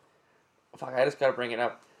like, fuck, I just gotta bring it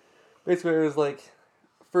up. Basically, it was like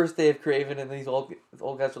first day of Craven, and these old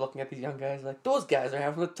guys are looking at these young guys like those guys are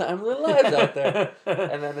having the time of their lives out there.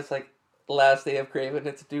 And then it's like last day of Craven,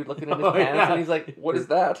 it's a dude looking in his Oh, pants, yeah. and he's like, "What is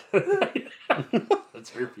that?" That's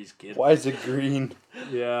herpes, kid. Why is it green?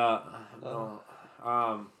 Yeah. No.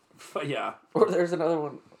 But yeah. Or there's another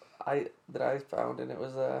one that I found, and it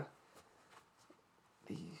was the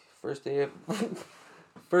first day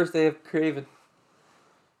of Craven.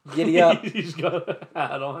 Giddy up. He's got a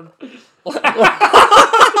hat on.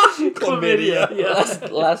 Chlamydia. Yeah.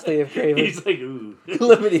 Last day of Craven. He's like, ooh.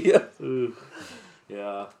 Chlamydia. Ooh.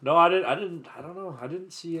 Yeah. No, I don't know. I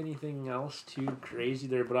didn't see anything else too crazy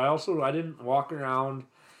there, but I didn't walk around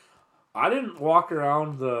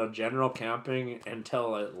the general camping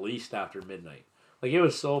until at least after midnight. Like, it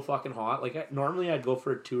was so fucking hot. Like, normally I'd go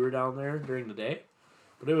for a tour down there during the day,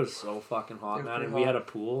 but it was so fucking hot, man. And we had a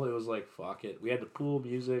pool. It was like, fuck it. We had the pool,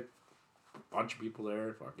 music, bunch of people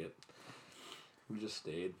there. Fuck it. We just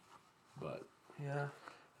stayed. But Yeah.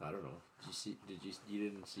 I don't know. You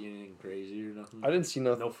didn't see anything crazy or nothing? I didn't see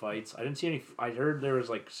nothing. No fights. I didn't see any. I heard there was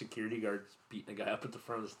like security guards beating a guy up at the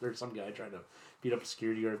front of there's some guy trying to beat up a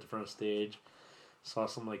security guard at the front of the stage. Saw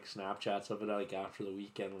some like Snapchats of it like after the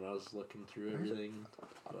weekend when I was looking through everything.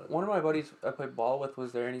 But, One of my buddies I played ball with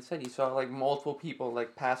was there, and he said he saw like multiple people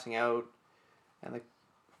like passing out, and like,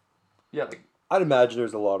 yeah, I'd imagine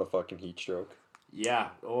there's a lot of fucking heat stroke. yeah.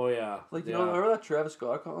 Oh yeah. like you yeah. know, remember that Travis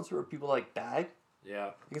Scott concert where people like died? Yeah.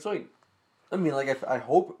 Like, it's like, I mean, like I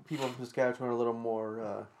hope people from Saskatchewan are a little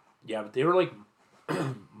more. Yeah, but they were like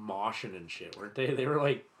moshing and shit, weren't they? They were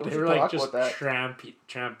like We should talk just about that.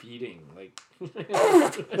 trampeting like.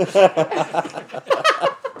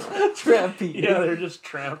 Trampy. Yeah, they're just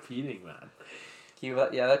trampeting, man.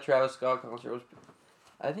 Yeah, that Travis Scott concert was.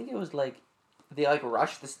 I think it was like they like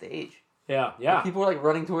rushed the stage. Yeah, yeah. Like, people were like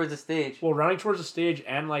running towards the stage. Well, running towards the stage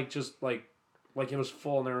and like just like it was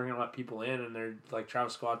full and they were gonna let people in and they're like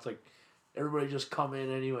Travis Scott's like everybody just come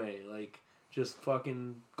in anyway, like just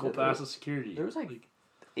fucking go Yeah, past the security. There was like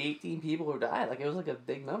 18 people who died. Like it was like a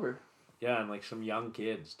big number. yeah, and like some young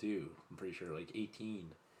kids too. I'm pretty sure like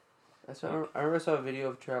 18. I remember I saw a video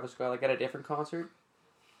of Travis Scott like at a different concert,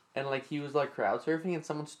 and like he was like crowd surfing and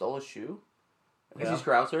someone stole his shoe. Because Yeah. he's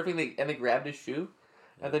crowd surfing, they grabbed his shoe,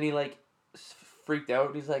 and then he like freaked out.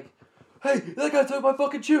 And he's like, "Hey, that guy took my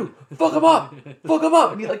fucking shoe! Fuck him up! Fuck him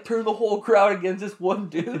up!" And he like turned the whole crowd against this one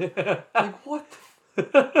dude. Like what?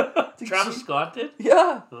 Travis Scott did?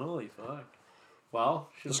 Yeah. Holy fuck! Well,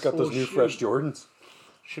 Just got those new fresh Jordans.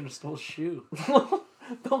 Should have stole a shoe.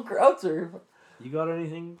 Don't crowd surf. You got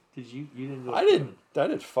anything? You didn't go? I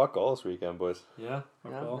did fuck all this weekend, boys. Yeah.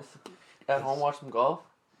 Fuck Yeah, all. just at home watch some golf.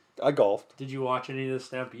 I golfed. Did you watch any of the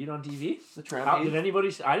Stampede on TV? The Trampede? Did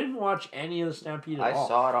anybody? I didn't watch any of the Stampede at I all.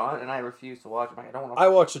 saw it on, and I refused to watch it. I don't know. I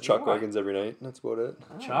watch the chuck Why? wagons every night. And that's about it.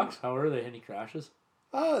 Chucks? How are they? Any crashes?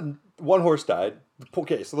 One horse died.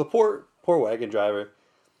 Okay, so the poor wagon driver.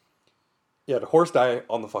 Yeah, the horse died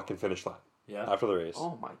on the fucking finish line. Yeah. After the race,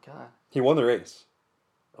 Oh my god. he won the race,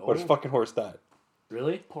 Oh, but his fucking horse died.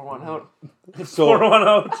 really? Pour one out. So, Pour one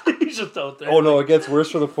out. He's just out there. oh no, it gets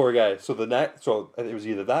worse for the poor guy. So it was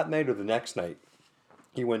either that night or the next night.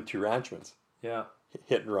 He went to Ranchman's, Yeah.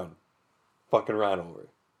 hit and run, fucking ran over.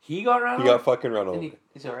 He got around. He got fucking run And over.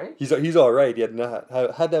 he's alright? He's all right. He had to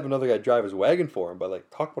have another guy drive his wagon for him, but like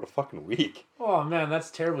talk about a fucking week. Oh man, that's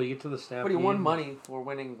terrible. You get to the Stampede. But he won money for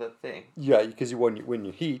winning the thing. Yeah, because you win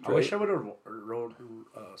your heat, I right? wish I would have rode.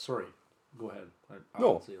 Sorry. Go ahead. I'll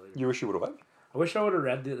No, see you later. you wish you would have won. I wish I would have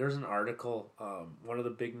read. There's an article. One of the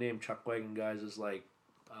big name chuck wagon guys is like,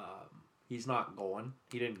 he's not going.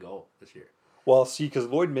 He didn't go this year. Well, see, because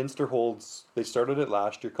Lloydminster holds, they started it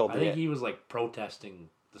last year called I think he was like protesting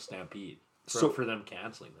the Stampede for them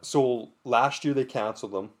canceling them. So last year they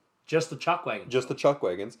canceled them, Just the chuck wagon. just the chuck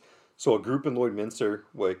wagons. So a group in Lloydminster,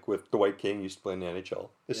 like with Dwight King, used to play in the NHL.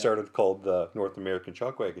 They started called the North American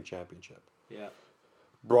Chuck Wagon Championship. Yeah.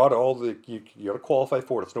 Brought all the you got to qualify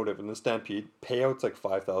for it. It's no different than Stampede. Payout's like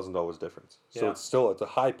 $5,000 difference. So Yeah. it's a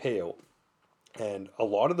high payout. And a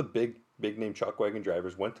lot of the big name chuck wagon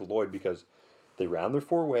drivers went to Lloyd because they ran their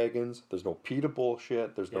 4 wagons. There's no PETA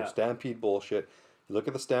bullshit. There's no Yeah. Stampede bullshit. You look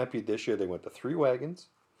at the Stampede this year, they went to 3 wagons.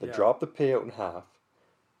 They Yeah. dropped the payout in half.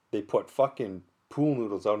 They put fucking pool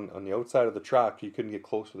noodles out on the outside of the track so you couldn't get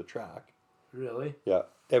close to the track. Really? Yeah.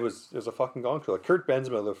 It was a fucking gong show. Like Kurt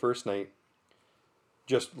Benzema the first night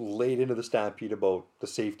just laid into the Stampede about the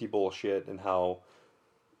safety bullshit and how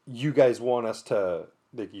you guys want us to,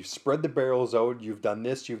 like, you spread the barrels out, you've done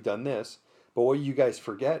this, but what you guys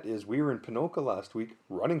forget is we were in Pinoca last week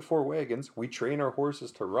running 4 wagons. We train our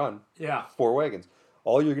horses to run Yeah. 4 wagons.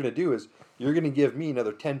 All you're going to do is you're going to give me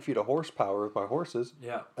another 10 feet of horsepower with my horses,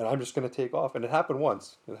 Yeah. and I'm just going to take off. And it happened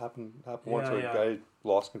once. It happened once where yeah. a guy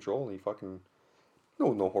lost control and he fucking,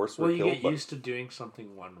 no horse Well, were you killed. get But used to doing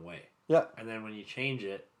something one way, yeah, and then when you change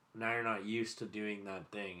it, now you're not used to doing that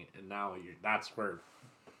thing, and now that's where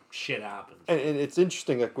shit happens. and it's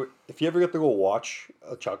interesting. Like if you ever get to go watch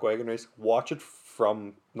a chuck wagon race, watch it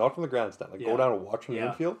not from the grandstand. Like Yeah. go down and watch from the Yeah.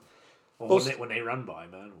 infield. Well, those- when they run by,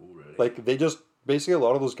 man, ooh, really. Like they just basically a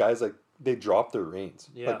lot of those guys like they drop their reins.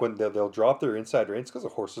 Yeah. Like when they'll drop their inside reins because the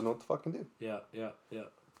horses know what to fucking do. yeah.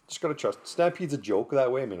 Just gotta trust. Stampede's a joke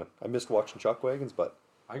that way. I mean, I missed watching chuck wagons, but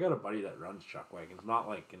I got a buddy that runs chuck wagons. Not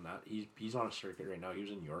like in that. He's on a circuit right now. He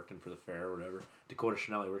was in Yorkton for the fair or whatever. Dakota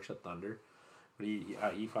Chanel. He works at Thunder, but he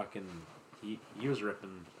was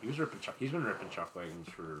ripping. Chuck. He's been ripping chuck wagons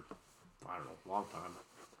for I don't know, a long time.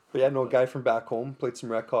 But yeah, no, a guy from back home played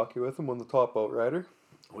some rec hockey with him, won the top outrider.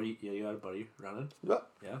 What do you had a buddy running? Yeah.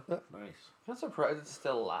 Yeah. Yeah. Nice. I'm surprised it's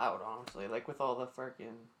still loud, honestly. Like, with all the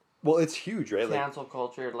freaking Well, it's huge, right? Like, cancel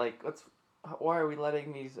culture, like, why are we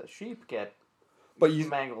letting these sheep get but you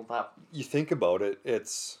mangled up? think about it,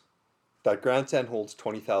 it's that grandstand holds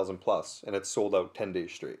 20,000 plus, and it's sold out 10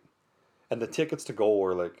 days straight, and the tickets to go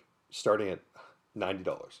are like starting at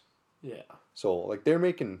 $90. Yeah. So like they're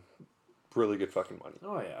making really good fucking money.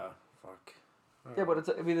 Oh yeah. Fuck. Yeah, but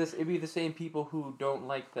it'd be the same people who don't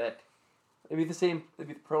like that. It'd be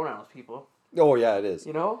the pronouns people, Oh yeah, it is.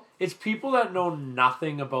 you know? It's people that know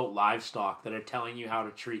nothing about livestock that are telling you how to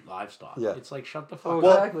treat livestock. Yeah. It's like shut the fuck Oh, up.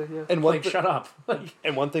 Well, exactly, yeah. And one Like shut up. Like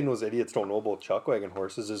and one thing those idiots don't know about chuck wagon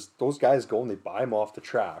horses is those guys go and they buy them off the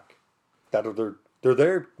track. They're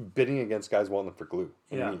there bidding against guys wanting them for glue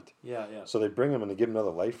and yeah. meat. Yeah. So they bring them and they give them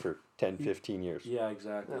another life for 10, 15 years. Yeah.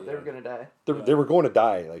 Exactly. No, they were gonna die. They were going to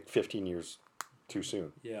die like 15 years too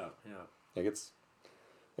soon. Yeah. Yeah. Like it's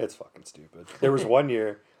fucking stupid. There was one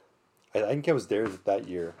year, I think I was there that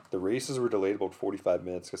year. The races were delayed about 45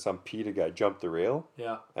 minutes because some PETA guy jumped the rail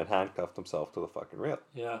Yeah. and handcuffed himself to the fucking rail.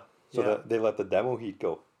 Yeah. So yeah. they let the demo heat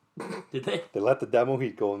go. Did they? They let the demo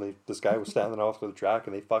heat go, and this guy was standing off to the track,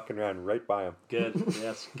 and they fucking ran right by him. Good.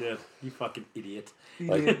 Yes. Good. You fucking idiot.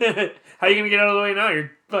 Like, How you gonna get out of the way now?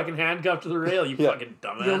 You're fucking handcuffed to the rail. You Yeah. fucking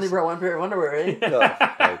dumbass. You only brought one pair of underwear,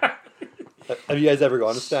 eh? have you guys ever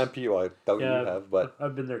gone to Stampede? Well, I doubt Yeah. you have, but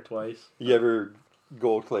I've been there twice. you ever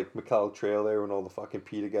go to like McCall Trail there when all the fucking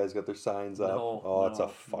PETA guys got their signs up? No, Oh, it's a no,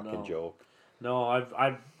 fucking no. joke. No,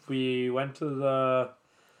 we went to the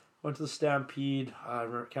Stampede.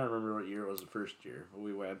 Can't remember what year it was. The first year, but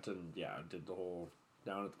we went and did the whole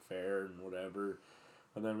down at the fair and whatever.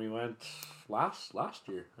 And then we went last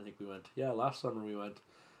year. I think we went. Yeah, last summer we went.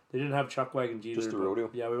 They didn't have chuck wagons either. Just the but- rodeo?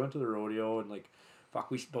 Yeah, we went to the rodeo and like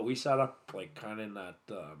But we sat up like kind of in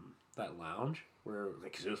that lounge where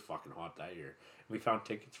because it was fucking hot that year. We found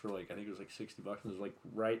tickets for like I think it was like $60. It was like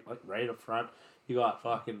right up front. You got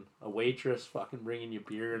fucking a waitress fucking bringing you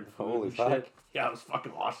beer and food Holy and fuck. shit. Yeah, it was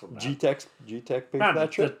fucking awesome. Man. G-Tech paid for Man, that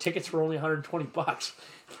the trip? tickets were only $120.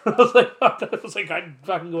 I was like, fuck, I was like, I'd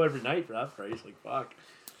fucking go every night for that price. Like, fuck.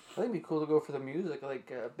 I think it'd be cool to go for the music.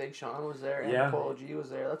 Like Big Sean was there, and Yeah. Polo G was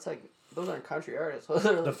there. That's like those aren't country artists. Those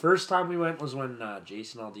are The like, first time we went was when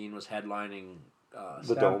Jason Aldean was headlining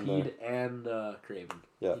The Dome Stampede and Craven.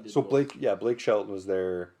 Yeah. He did So both. Blake Shelton was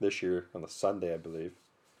there this year on the Sunday, I believe.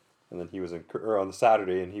 And then he was on the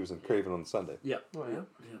Saturday, and he was in Craven on the Sunday. Yeah. Oh, yeah?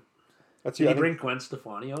 Yeah. That's Did I he think- bring Gwen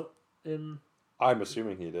Stefani out in? I'm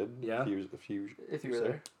assuming he did. Yeah. If he If you was were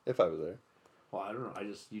there. If I was there. Well, I don't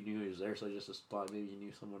know. You knew he was there, so I just thought maybe you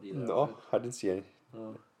knew somebody there. No, I didn't see any.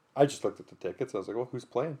 Oh. I just looked at the tickets. I was like, well, who's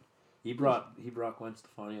playing? He brought Gwen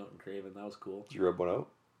Stefani out in Craven. That was cool. Did you rub one out?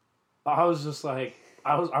 I was just like,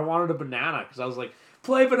 I wanted a banana because I was like,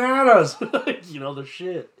 play bananas. You know, the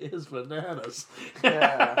shit is bananas.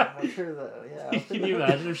 Yeah, I'm sure that. Yeah. Can you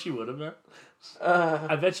imagine if she would have been?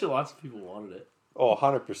 I bet you lots of people wanted it. Oh,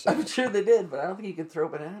 I'm 100%. sure they did, but I don't think you could throw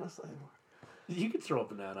bananas anymore. You could throw a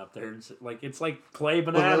banana up there and like it's like play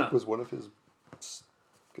But banana. like, was one of his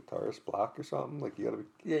guitarists black or something? Like, you gotta be...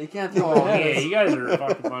 Yeah, you can't throw Oh yeah, bananas. you guys are a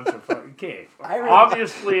fucking bunch of fucking. Okay, I remember-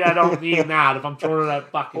 obviously I don't mean that if I'm throwing it at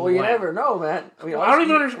fucking. Well, you Gwen. never know, man. I mean, I don't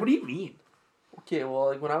even honestly- understand. What do you mean? Okay, well,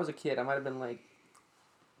 like when I was a kid, I might have been like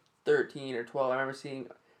 13 or 12. I remember seeing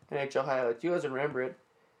NHL highlights. You guys remember it?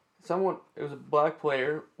 It was a black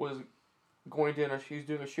player, was going to, he was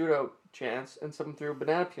doing a shootout chance, and someone threw a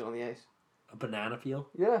banana peel on the ice. A banana peel?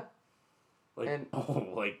 Yeah. Like And-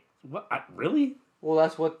 like what? Really? Well,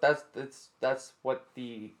 that's what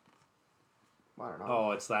the. I don't know.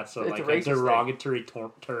 Oh, it's that so It's like a a racist thing. derogatory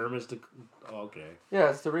term is to. Oh, okay, Yeah,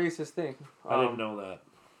 it's the racist thing. I didn't know that.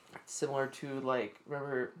 Similar to like,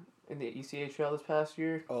 remember in the ECHL this past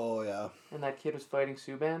year, Oh, yeah. and that kid was fighting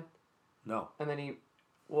Subban, No, and then he,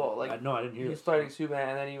 well, like no, I didn't he hear was this. fighting Subban,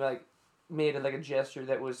 and then he like made it like a gesture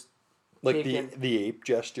that was Like taken. the ape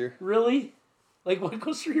gesture. Really? Like what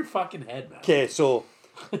goes through your fucking head, man? Okay, so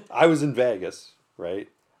I was in Vegas, right?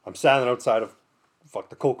 I'm standing outside of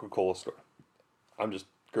the Coca-Cola store.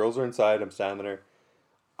 Girls are inside, I'm standing there.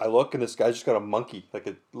 I look and this guy's just got a monkey, like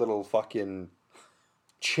a little fucking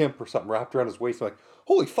chimp or something wrapped around his waist. I'm like,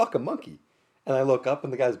 holy fuck, a monkey. And I look up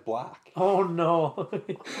and the guy's black. Oh no!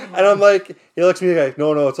 And I'm like, he looks at me like,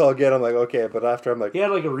 no, it's all good. I'm like, okay, but after I'm like, He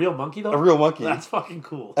had like a real monkey though. a real monkey. That's fucking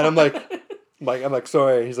cool. And I'm like,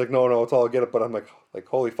 sorry. He's like, no, it's all good. But I'm like,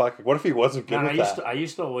 holy fuck, what if he wasn't good Man, with that? I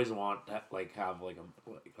used to always want to have like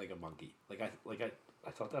a monkey. I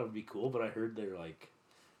thought that would be cool, but I heard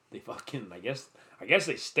they fucking I guess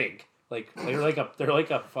they stink. Like they're like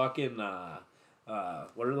a fucking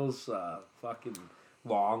what are those fucking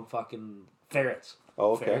long fucking ferrets?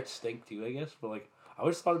 Oh, okay. Ferrets stink too, I guess. But like I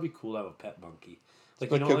always thought it'd be cool to have a pet monkey. Like,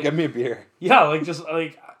 Like, you know, like, give me a beer. yeah, like just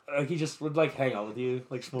like he just would like hang out with you,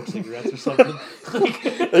 like smoke cigarettes or something. Like,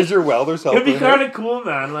 Is your welder's helper? it'd be kind of cool,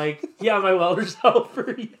 man. Like, yeah, my welder's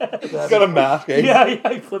helper. Yeah, He's got a mask. Eh? yeah,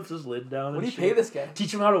 he flips his lid down. What do and you pay shit. this guy?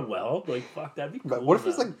 Teach him how to weld. Like, fuck, that'd be cool. But what if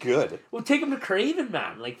he's man. like good? Well, take him to Craven,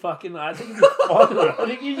 man. Like, fucking, I think it'd be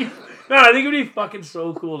fun. I think it'd be fucking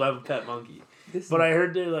so cool to have a pet monkey. But I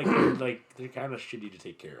heard they're kind of shitty to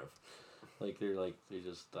take care of. Like they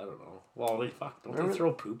just I don't know. Well, don't they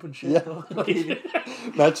throw poop and shit? Yeah. Though? Like,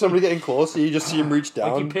 Imagine somebody getting close, and you just see him reach like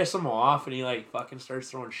you down. piss him off, and he like fucking starts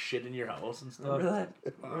throwing shit in your house and stuff.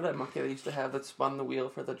 Remember that monkey they used to have that spun the wheel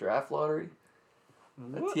for the draft lottery?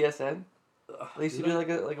 At What? TSN? They used to do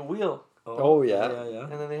like a wheel. Oh, yeah. yeah.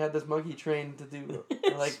 And then they had this monkey trained to do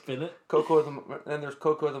like Spin it. and there's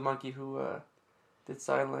Coco the monkey who did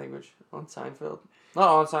sign language on Seinfeld. Not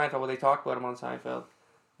on Seinfeld, but they talked about him on Seinfeld.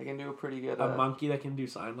 They can do a pretty good. A monkey that can do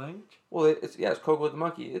sign language. Well, it's Coco the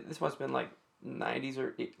monkey. This must have been like 90s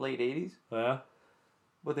or late 80s. Yeah.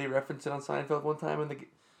 But they referenced it on Seinfeld one time, and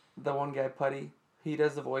the one guy Putty, he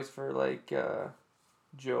does the voice for like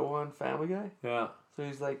Joe on Family Guy. Yeah. So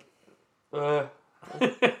he's like, he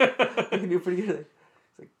can do pretty good.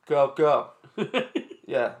 He's like, go.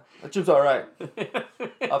 Yeah, that chip's all right.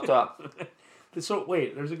 Up top. So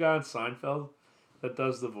wait, there's a guy on Seinfeld that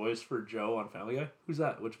does the voice for Joe on Family Guy. Who's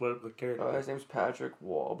that? What character? His name's Patrick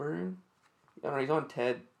Wahlburn. I don't know. He's on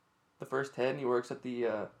Ted, the first Ted, and he works at the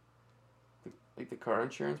car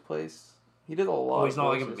insurance place. He did a lot. Oh, he's of not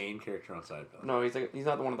like a voices. main character on Seinfeld. No, he's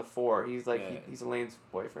not the one of the four. He's like Yeah. he's Elaine's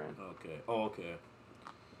boyfriend. Okay. Oh, okay.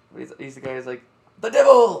 But he's the guy who's like the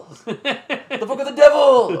devil, the book of the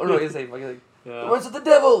devil. Or no, he's like Yeah. The ones with the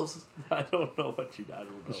Devils. I don't know what you. I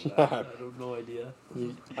don't know. Yeah. That. I have no idea.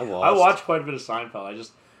 I'm lost. I watch quite a bit of Seinfeld.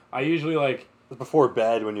 I usually like. Before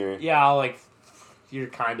bed when you're... Yeah, like you're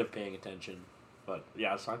kind of paying attention, but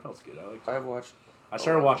yeah, Seinfeld's good. I've watched. I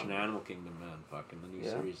started watching Animal Kingdom, man. Fucking the new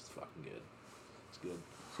Yeah. series is fucking good. It's good.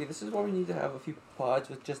 See, this is why we need to have a few pods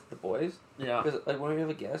with just the boys. Yeah. Because like when we have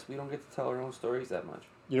a guest, we don't get to tell our own stories that much.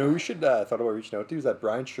 You know who we should thought about reaching out to is that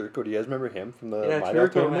Brian Sherko. Do you guys remember him from the Yeah, My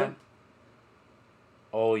Turco, tournament? man.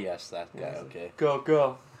 Oh yes, that guy. Yeah, Okay.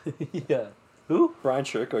 Go. Yeah. Who? Brian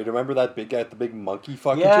Sherko. You remember that big guy with the big monkey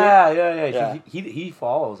fucking Yeah. Yeah. He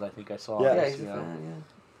follows. I think I saw. Yeah. Yeah, this, he's a fan.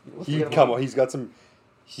 Yeah. What's chick? the He'd other come. one? He's got some...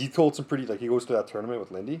 He told some pretty... Like, he goes to that tournament with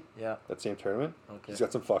Lindy. Yeah. That same tournament. Okay. He's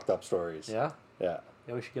got some fucked up stories. Yeah. Yeah.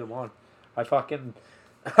 Yeah, we should get him on.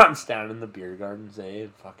 I'm standing in the beer garden, say,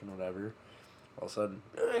 and fucking whatever. All of a sudden,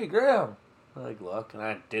 hey, Graham. I look, and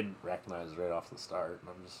I didn't recognize right off the start. And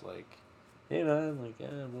I'm just like, hey, man. Like, yeah,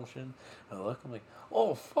 bullshit. I look, I'm like,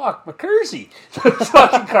 oh, fuck, McCursey.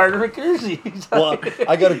 Fucking Carter McCursey. Well,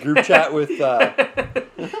 I got a group chat with... the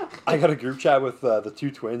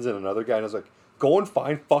two twins and another guy, and I was like, go and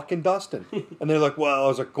find fucking Dustin. And they're like, well, I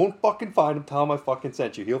was like, go and fucking find him, tell him I fucking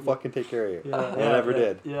sent you. He'll fucking take care of you. Yeah, And I never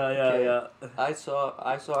did. Yeah. Okay. I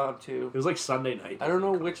saw him too. It was like Sunday night. I don't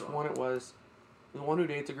know think, which one it was. The one who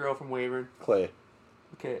dates a girl from Weyburn. Clay.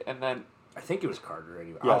 Okay, and then I think it was Carter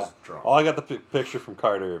anyway. I Yeah. was drunk. Oh, I got the picture from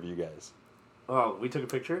Carter of you guys. Oh, we took a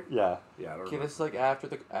picture? Yeah. Yeah, I don't okay, know. this is like after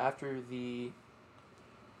the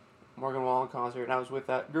Morgan Wallen concert, and I was with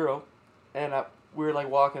that girl, and we were like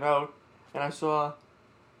walking out, and I saw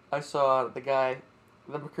the guy,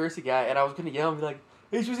 the McCursey guy, and I was gonna yell and be like,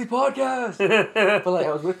 HBC podcast, but like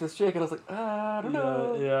I was with this chick, and I was like, I don't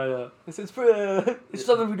know. Yeah. It's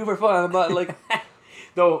something we do for fun. I'm not like,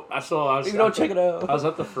 No, I was. maybe don't check it out. I was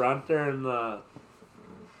at the front there in the.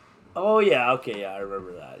 Oh yeah, okay, yeah, I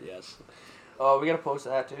remember that. Yes. Oh, we gotta post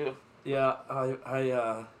that too. Yeah,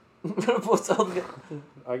 We gotta post all the.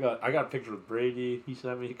 I got a picture with Brady. He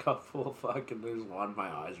sent me a couple. Fucking, there's one. My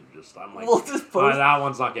eyes are just. I'm like, We'll just post. that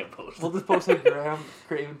one's not getting posted. We'll just post a Graham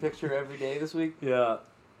Craven picture every day this week. Yeah.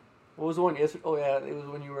 What was the one yesterday? Oh yeah, it was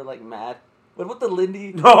when you were like mad. What about the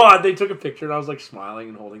Lindy? No, they took a picture and I was like smiling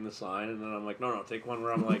and holding the sign, and then I'm like, no, take one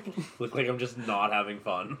where I'm like, look like I'm just not having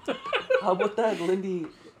fun. How about that Lindy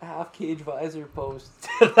half cage visor post?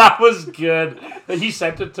 That was good. And he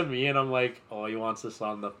sent it to me, and I'm like, oh, he wants this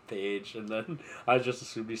on the page, and then I just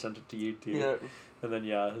assumed he sent it to you too. Yeah. And then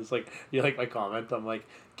it's like, you like my comment? I'm like,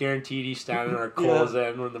 guaranteed he's standing in our colas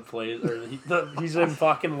end when the plays, or he's in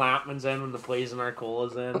fucking Lapman's end when the plays in our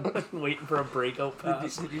colas end, waiting for a breakout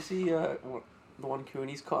pass. Did you see the one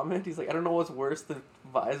Cooney's comment? He's like, I don't know what's worse, the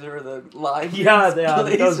visor or the line. Yeah, that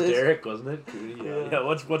was laces. Derek, wasn't it? Cooney, Yeah. yeah.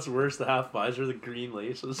 What's worse, the half visor or the green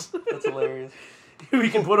laces? That's hilarious.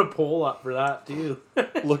 We can put a poll up for that too.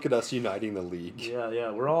 Look at us uniting the league.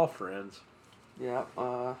 Yeah, we're all friends. Yeah.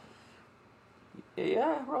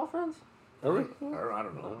 Yeah, we're all friends. Are we? Or, I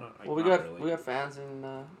don't know. Well, we got fans in.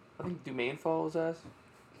 I think Dumaine follows us.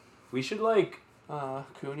 We should like.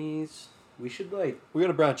 Cooney's. We should like. We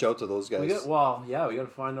gotta branch out to those guys. We gotta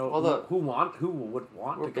find out who would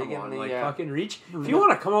want we're to come big in on. the, Like yeah. fucking reach. If you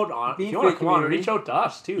want to come out on, if you want to come on, reach out to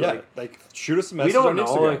us too. Yeah, like shoot us a we message don't on know.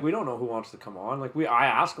 Instagram. Like we don't know who wants to come on. Like I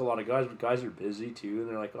ask a lot of guys, but guys are busy too, and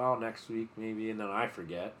they're like, oh, next week maybe, and then I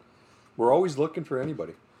forget. We're always looking for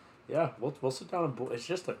anybody. Yeah, we'll sit down and it's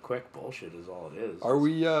just a quick bullshit is all it is. Are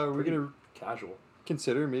we Pretty gonna casual?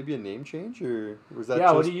 consider maybe a name change, or was that? Yeah,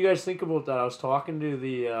 just... what do you guys think about that? I was talking to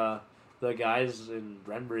the guys in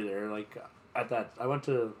Renbury there, like at that. I went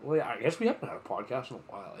to. Well, yeah, I guess we haven't had a podcast in a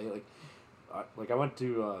while. I went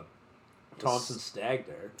to Thompson Stag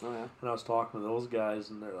there, Oh yeah. and I was talking to those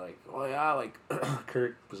guys, and they're like, "Oh yeah, like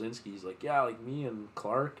Kurt Brzezinski's like, yeah, like me and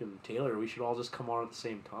Clark and Taylor, we should all just come on at the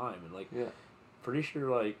same time." And like, Yeah. pretty sure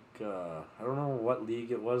like I don't know what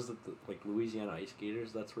league it was that like Louisiana Ice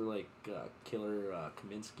Gators. That's where like Kevin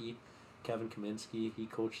Kaminsky, he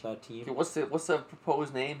coached that team. Okay, what's the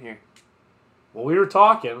proposed name here? Well, we were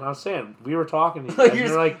talking. I was saying we were talking. To you Like, guys, and you're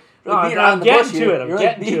you're like, no, Like beating I'm around the getting bush to here. it. I'm You're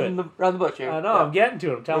getting like to beating it. around the bush here. I know. Yeah. I'm getting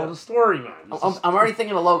to it. I'm telling Yeah. the story, man. I'm already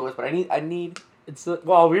thinking of logos, but I need. It's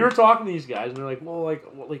well, we were talking to these guys, and they're like, well, like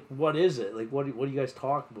what is it? Like, what do you guys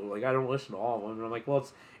talk about? Like, I don't listen to all of them. And I'm like, well,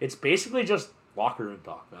 it's basically just locker room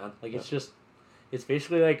talk, man. Like, it's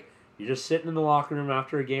basically like you're just sitting in the locker room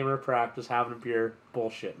after a game or a practice, having a beer,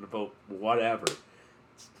 bullshitting about whatever.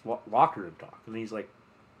 It's locker room talk. And he's like,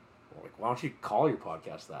 why don't you call your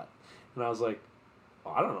podcast that? And I was like,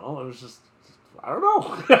 well, I don't know. It was just, I don't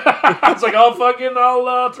know. It's like, I'll throw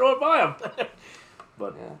it by him.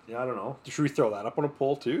 but I don't know. Should we throw that up on a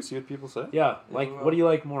poll too? See what people say. Yeah, like what do you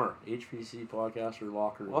like more, HPC podcast or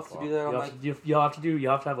Locker Room? We'll have to do that on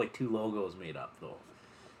you'll have to have like 2 logos made up though.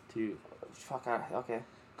 2. Fuck. Okay.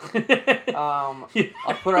 I'll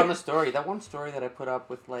put it on the story. That one story that I put up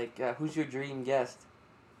with like, who's your dream guest?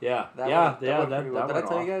 Yeah. That Did I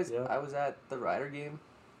tell you guys? Yeah. I was at the Rider game.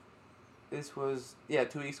 This was 2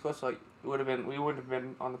 weeks ago, so we wouldn't have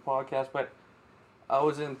been on the podcast, but I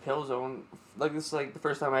was in Pill Zone. Like this is like the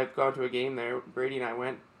first time I've gone to a game there. Brady and I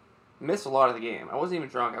went. Missed a lot of the game. I wasn't even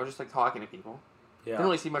drunk. I was just like talking to people. Yeah. Didn't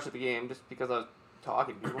really see much of the game just because I was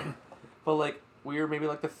talking to people. But like we were maybe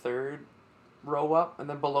like the 3rd row up, and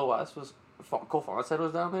then below us was Cole Fonstead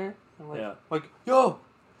was down there. And like, yo,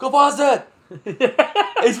 Cole Fonstead,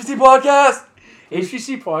 HPC podcast.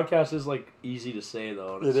 HPC podcast is like easy to say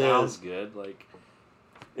though. And it sounds good. Like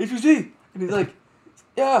HPC, and he's like,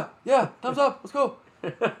 yeah, thumbs up, let's go.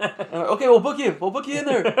 And like, okay, we'll book you in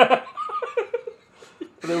there.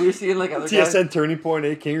 And then we were seeing like other TSN guys. Turning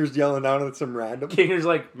Point, Kinger's yelling out at some random. Kinger's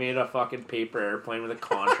like made a fucking paper airplane with a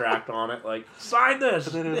contract on it, like, sign this!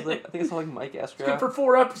 And then it was like, I think it's like Mike Estra. It's good for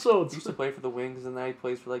 4 episodes. He used to play for the Wings, and now he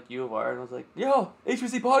plays for like U of R, and I was like, yo,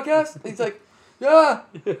 HBC podcast? And he's like, yeah!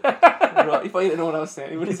 He probably didn't know what I was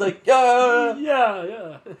saying, but he's like, yeah!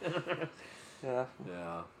 Yeah.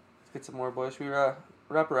 Let's get some more, boys. Should we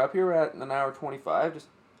wrap her up here? We're at an hour 25, just...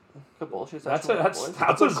 Good bullshit. That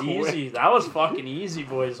was easy. That was fucking easy,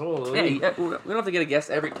 boys. Holy. Yeah, we don't have to get a guest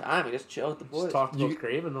every time. We just chill with the boys. Just talk about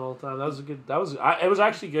Craven the whole time. That was a good. It was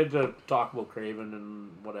actually good to talk about Craven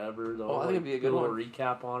and whatever. Though. I think it'd be a good little one.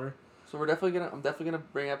 Recap on her. So I'm definitely gonna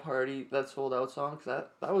bring up Hardy, that Sold Out song, because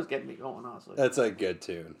that was getting me going. Honestly. That's a good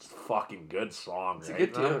tune. It's a fucking good song. It's a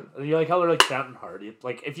good tune. You like how they're like chanting Hardy.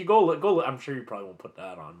 Like if you go, I'm sure you probably won't put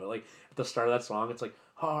that on, but like at the start of that song, it's like.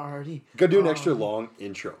 Hardy. Gotta do an extra long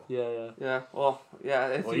intro. Yeah. Well,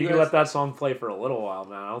 yeah. You can let that song play for a little while,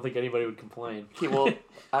 man. I don't think anybody would complain. Okay, well,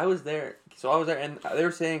 I was there, and they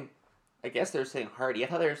were saying, I guess they were saying Hardy. I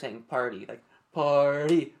thought they were saying party, like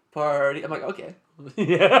party. I'm like, okay.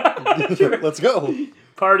 Yeah. Let's go.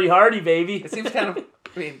 Party Hardy, baby. It seems kind of.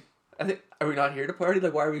 I mean, I think, are we not here to party?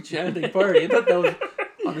 Like, why are we chanting party? I thought that was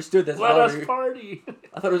understood. That's let us party.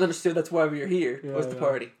 I thought it was understood. That's why we were here. Was the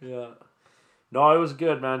party? Yeah. No, it was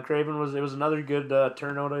good, man. Craven was another good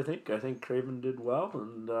turnout. I think Craven did well,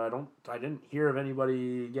 and I didn't hear of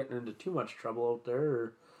anybody getting into too much trouble out there.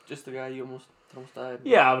 Or just the guy you almost died.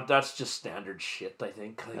 Yeah, but that's just standard shit. I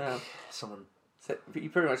think someone. You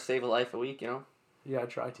pretty much save a life a week, you know. Yeah, I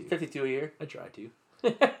try to. 52 a year. I try to.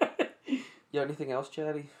 You anything else,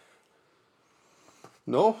 Chatty?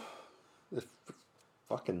 No, it's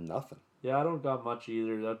fucking nothing. Yeah, I don't got much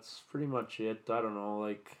either. That's pretty much it. I don't know,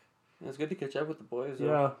 like. Yeah, it's good to catch up with the boys.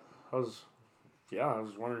 Yeah, I was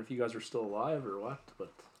wondering if you guys are still alive or what,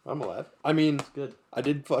 but I'm alive. I mean, it's good. I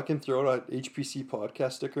did fucking throw out a HPC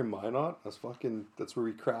podcast sticker in Minot. That's where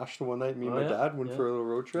we crashed one night. Me and my dad went for a little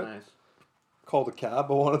road trip. Nice. Called a cab.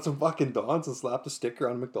 I wanted some fucking Dons and slapped a sticker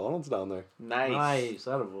on McDonald's down there. Nice.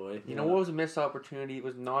 Attaboy. You know what was a missed opportunity?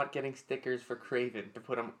 Was not getting stickers for Craven to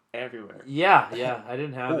put them everywhere. Yeah. I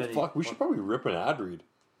didn't have any. Fuck, we should probably rip an ad read.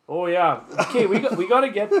 Oh yeah. Okay, we gotta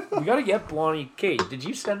get Blonnie. Okay, did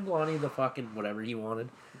you send Blonnie the fucking whatever he wanted?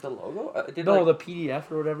 The logo? The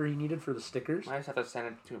PDF or whatever he needed for the stickers. I just have to send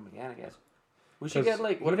it to him again, I guess. We should get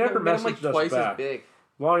what if never we made them like twice as big?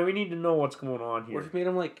 Blonnie, we need to know what's going on here. What if we made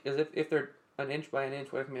them like as if they're an inch by an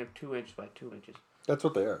inch? What if we made them 2 inches by 2 inches? That's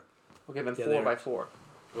what they are. Okay, then 4 by 4.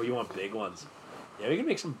 Oh, you want big ones? Yeah, we can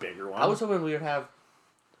make some bigger ones. I was hoping we would have.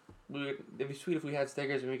 It'd be sweet if we had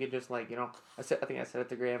stickers and we could just I think I said it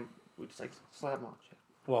to Graham. We just slap them on shit.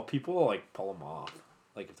 Well, people will pull them off.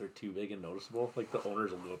 Like if they're too big and noticeable, like the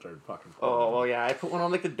owners will go to fucking. Oh well, yeah. I put one on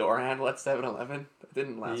the door handle at 7-Eleven. It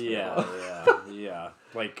didn't last. Yeah.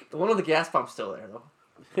 Like the one on the gas pump's still there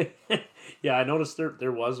though. Yeah, I noticed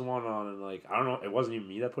there was one on, and I don't know, it wasn't even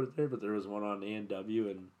me that put it there, but there was one on A&W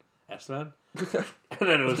and S-Man. And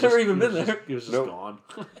then it was never even been there. It was just gone.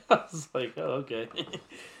 I was like, oh, okay.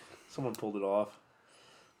 Someone pulled it off.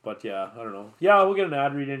 But yeah, I don't know. Yeah, we'll get an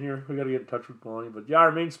ad read in here. We got to get in touch with Blonnie. But yeah,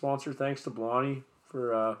 our main sponsor, thanks to Blonnie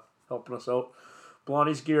for helping us out.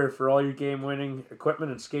 Blonnie's Gear for all your game-winning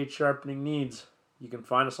equipment and skate sharpening needs. You can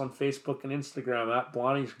find us on Facebook and Instagram at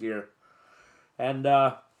Blonnie's Gear. And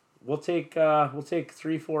we'll take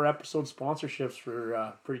 3-4 episode sponsorships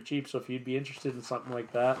for pretty cheap. So if you'd be interested in something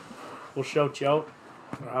like that, we'll shout you out.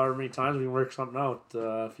 However many times we can work something out.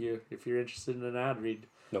 If you're interested in an ad read.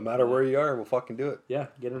 No matter where you are, we'll fucking do it. Yeah,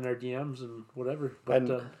 get in our DMs and whatever. But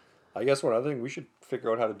and I guess one other thing, we should figure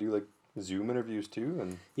out how to do Zoom interviews too.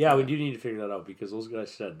 And yeah, we do need to figure that out because those guys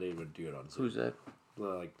said they would do it on Zoom. Who's that?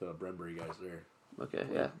 the Brenbury guys there. Okay,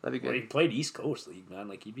 yeah, that'd be Well, he good. played East Coast League, man.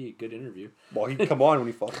 Like he'd be a good interview. Well, he'd come on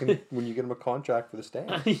when you get him a contract for the stand.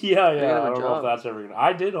 yeah. have I a don't know if job. that's ever gonna.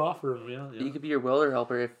 I did offer him. Yeah. You could be your welder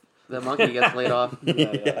helper if the monkey gets laid off. Yeah.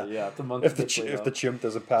 If the monkey gets laid If off. the chimp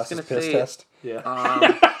doesn't pass his gonna piss say- test.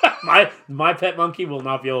 Yeah. My pet monkey will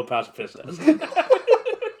not be able to pass a piss test.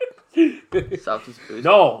 Southeast Boost.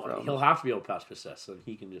 No, he'll have to be able to pass piss test, so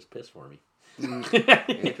he can just piss for me.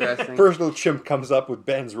 Interesting. First little chimp comes up with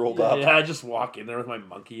Ben's rolled up. Yeah, I just walk in there with my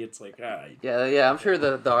monkey. It's like, Yeah, I'm sure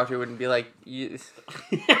the doctor wouldn't be like, You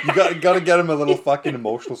got to get him a little fucking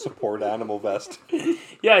emotional support animal vest.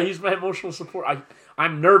 yeah, he's my emotional support.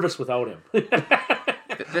 I'm nervous without him. this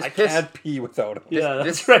I piss. can't pee without him. Yeah, that's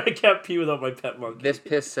this- right. I can't pee without my pet monkey. This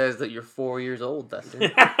piss says that you're 4 years old, Dustin,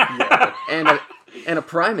 Yeah. and a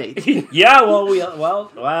primate. yeah, well.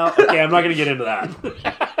 Okay, I'm not gonna get into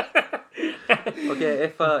that. Okay,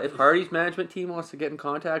 if Hardy's management team wants to get in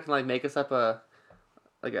contact and like make us up a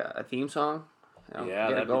theme song, Yeah,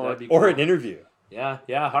 get it going. that'd be Or cool. an interview. Yeah,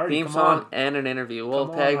 Hardy, Theme come song on. and an interview. We'll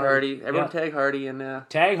Come on, tag Hardy. Hardy. Everyone Yeah. tag Hardy and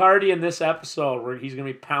Tag Hardy in this episode where he's gonna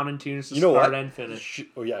be pounding tunes to You know start what? and finish.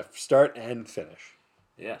 Oh yeah, start and finish.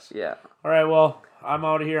 Yes. yeah. All right, well, I'm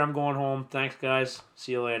out of here. I'm going home. Thanks, guys.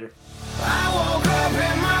 See you later. I woke up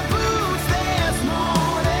in my boots this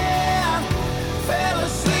morning, fell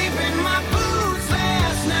asleep in my boots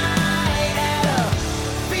last night, had a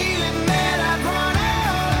feeling that I'd run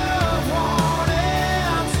out of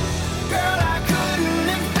warnings. Girl, I couldn't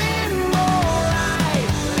have been more right,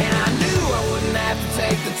 and I knew I wouldn't have to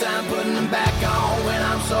take the time putting them back on when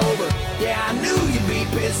I'm sober. Yeah, I knew you'd be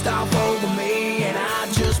pissed off over me, and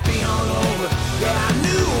I'd just be hungover. Yeah, I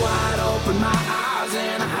knew I'd open my eyes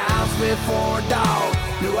in a house before dog.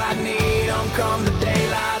 Knew I'd need 'em come the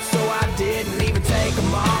daylight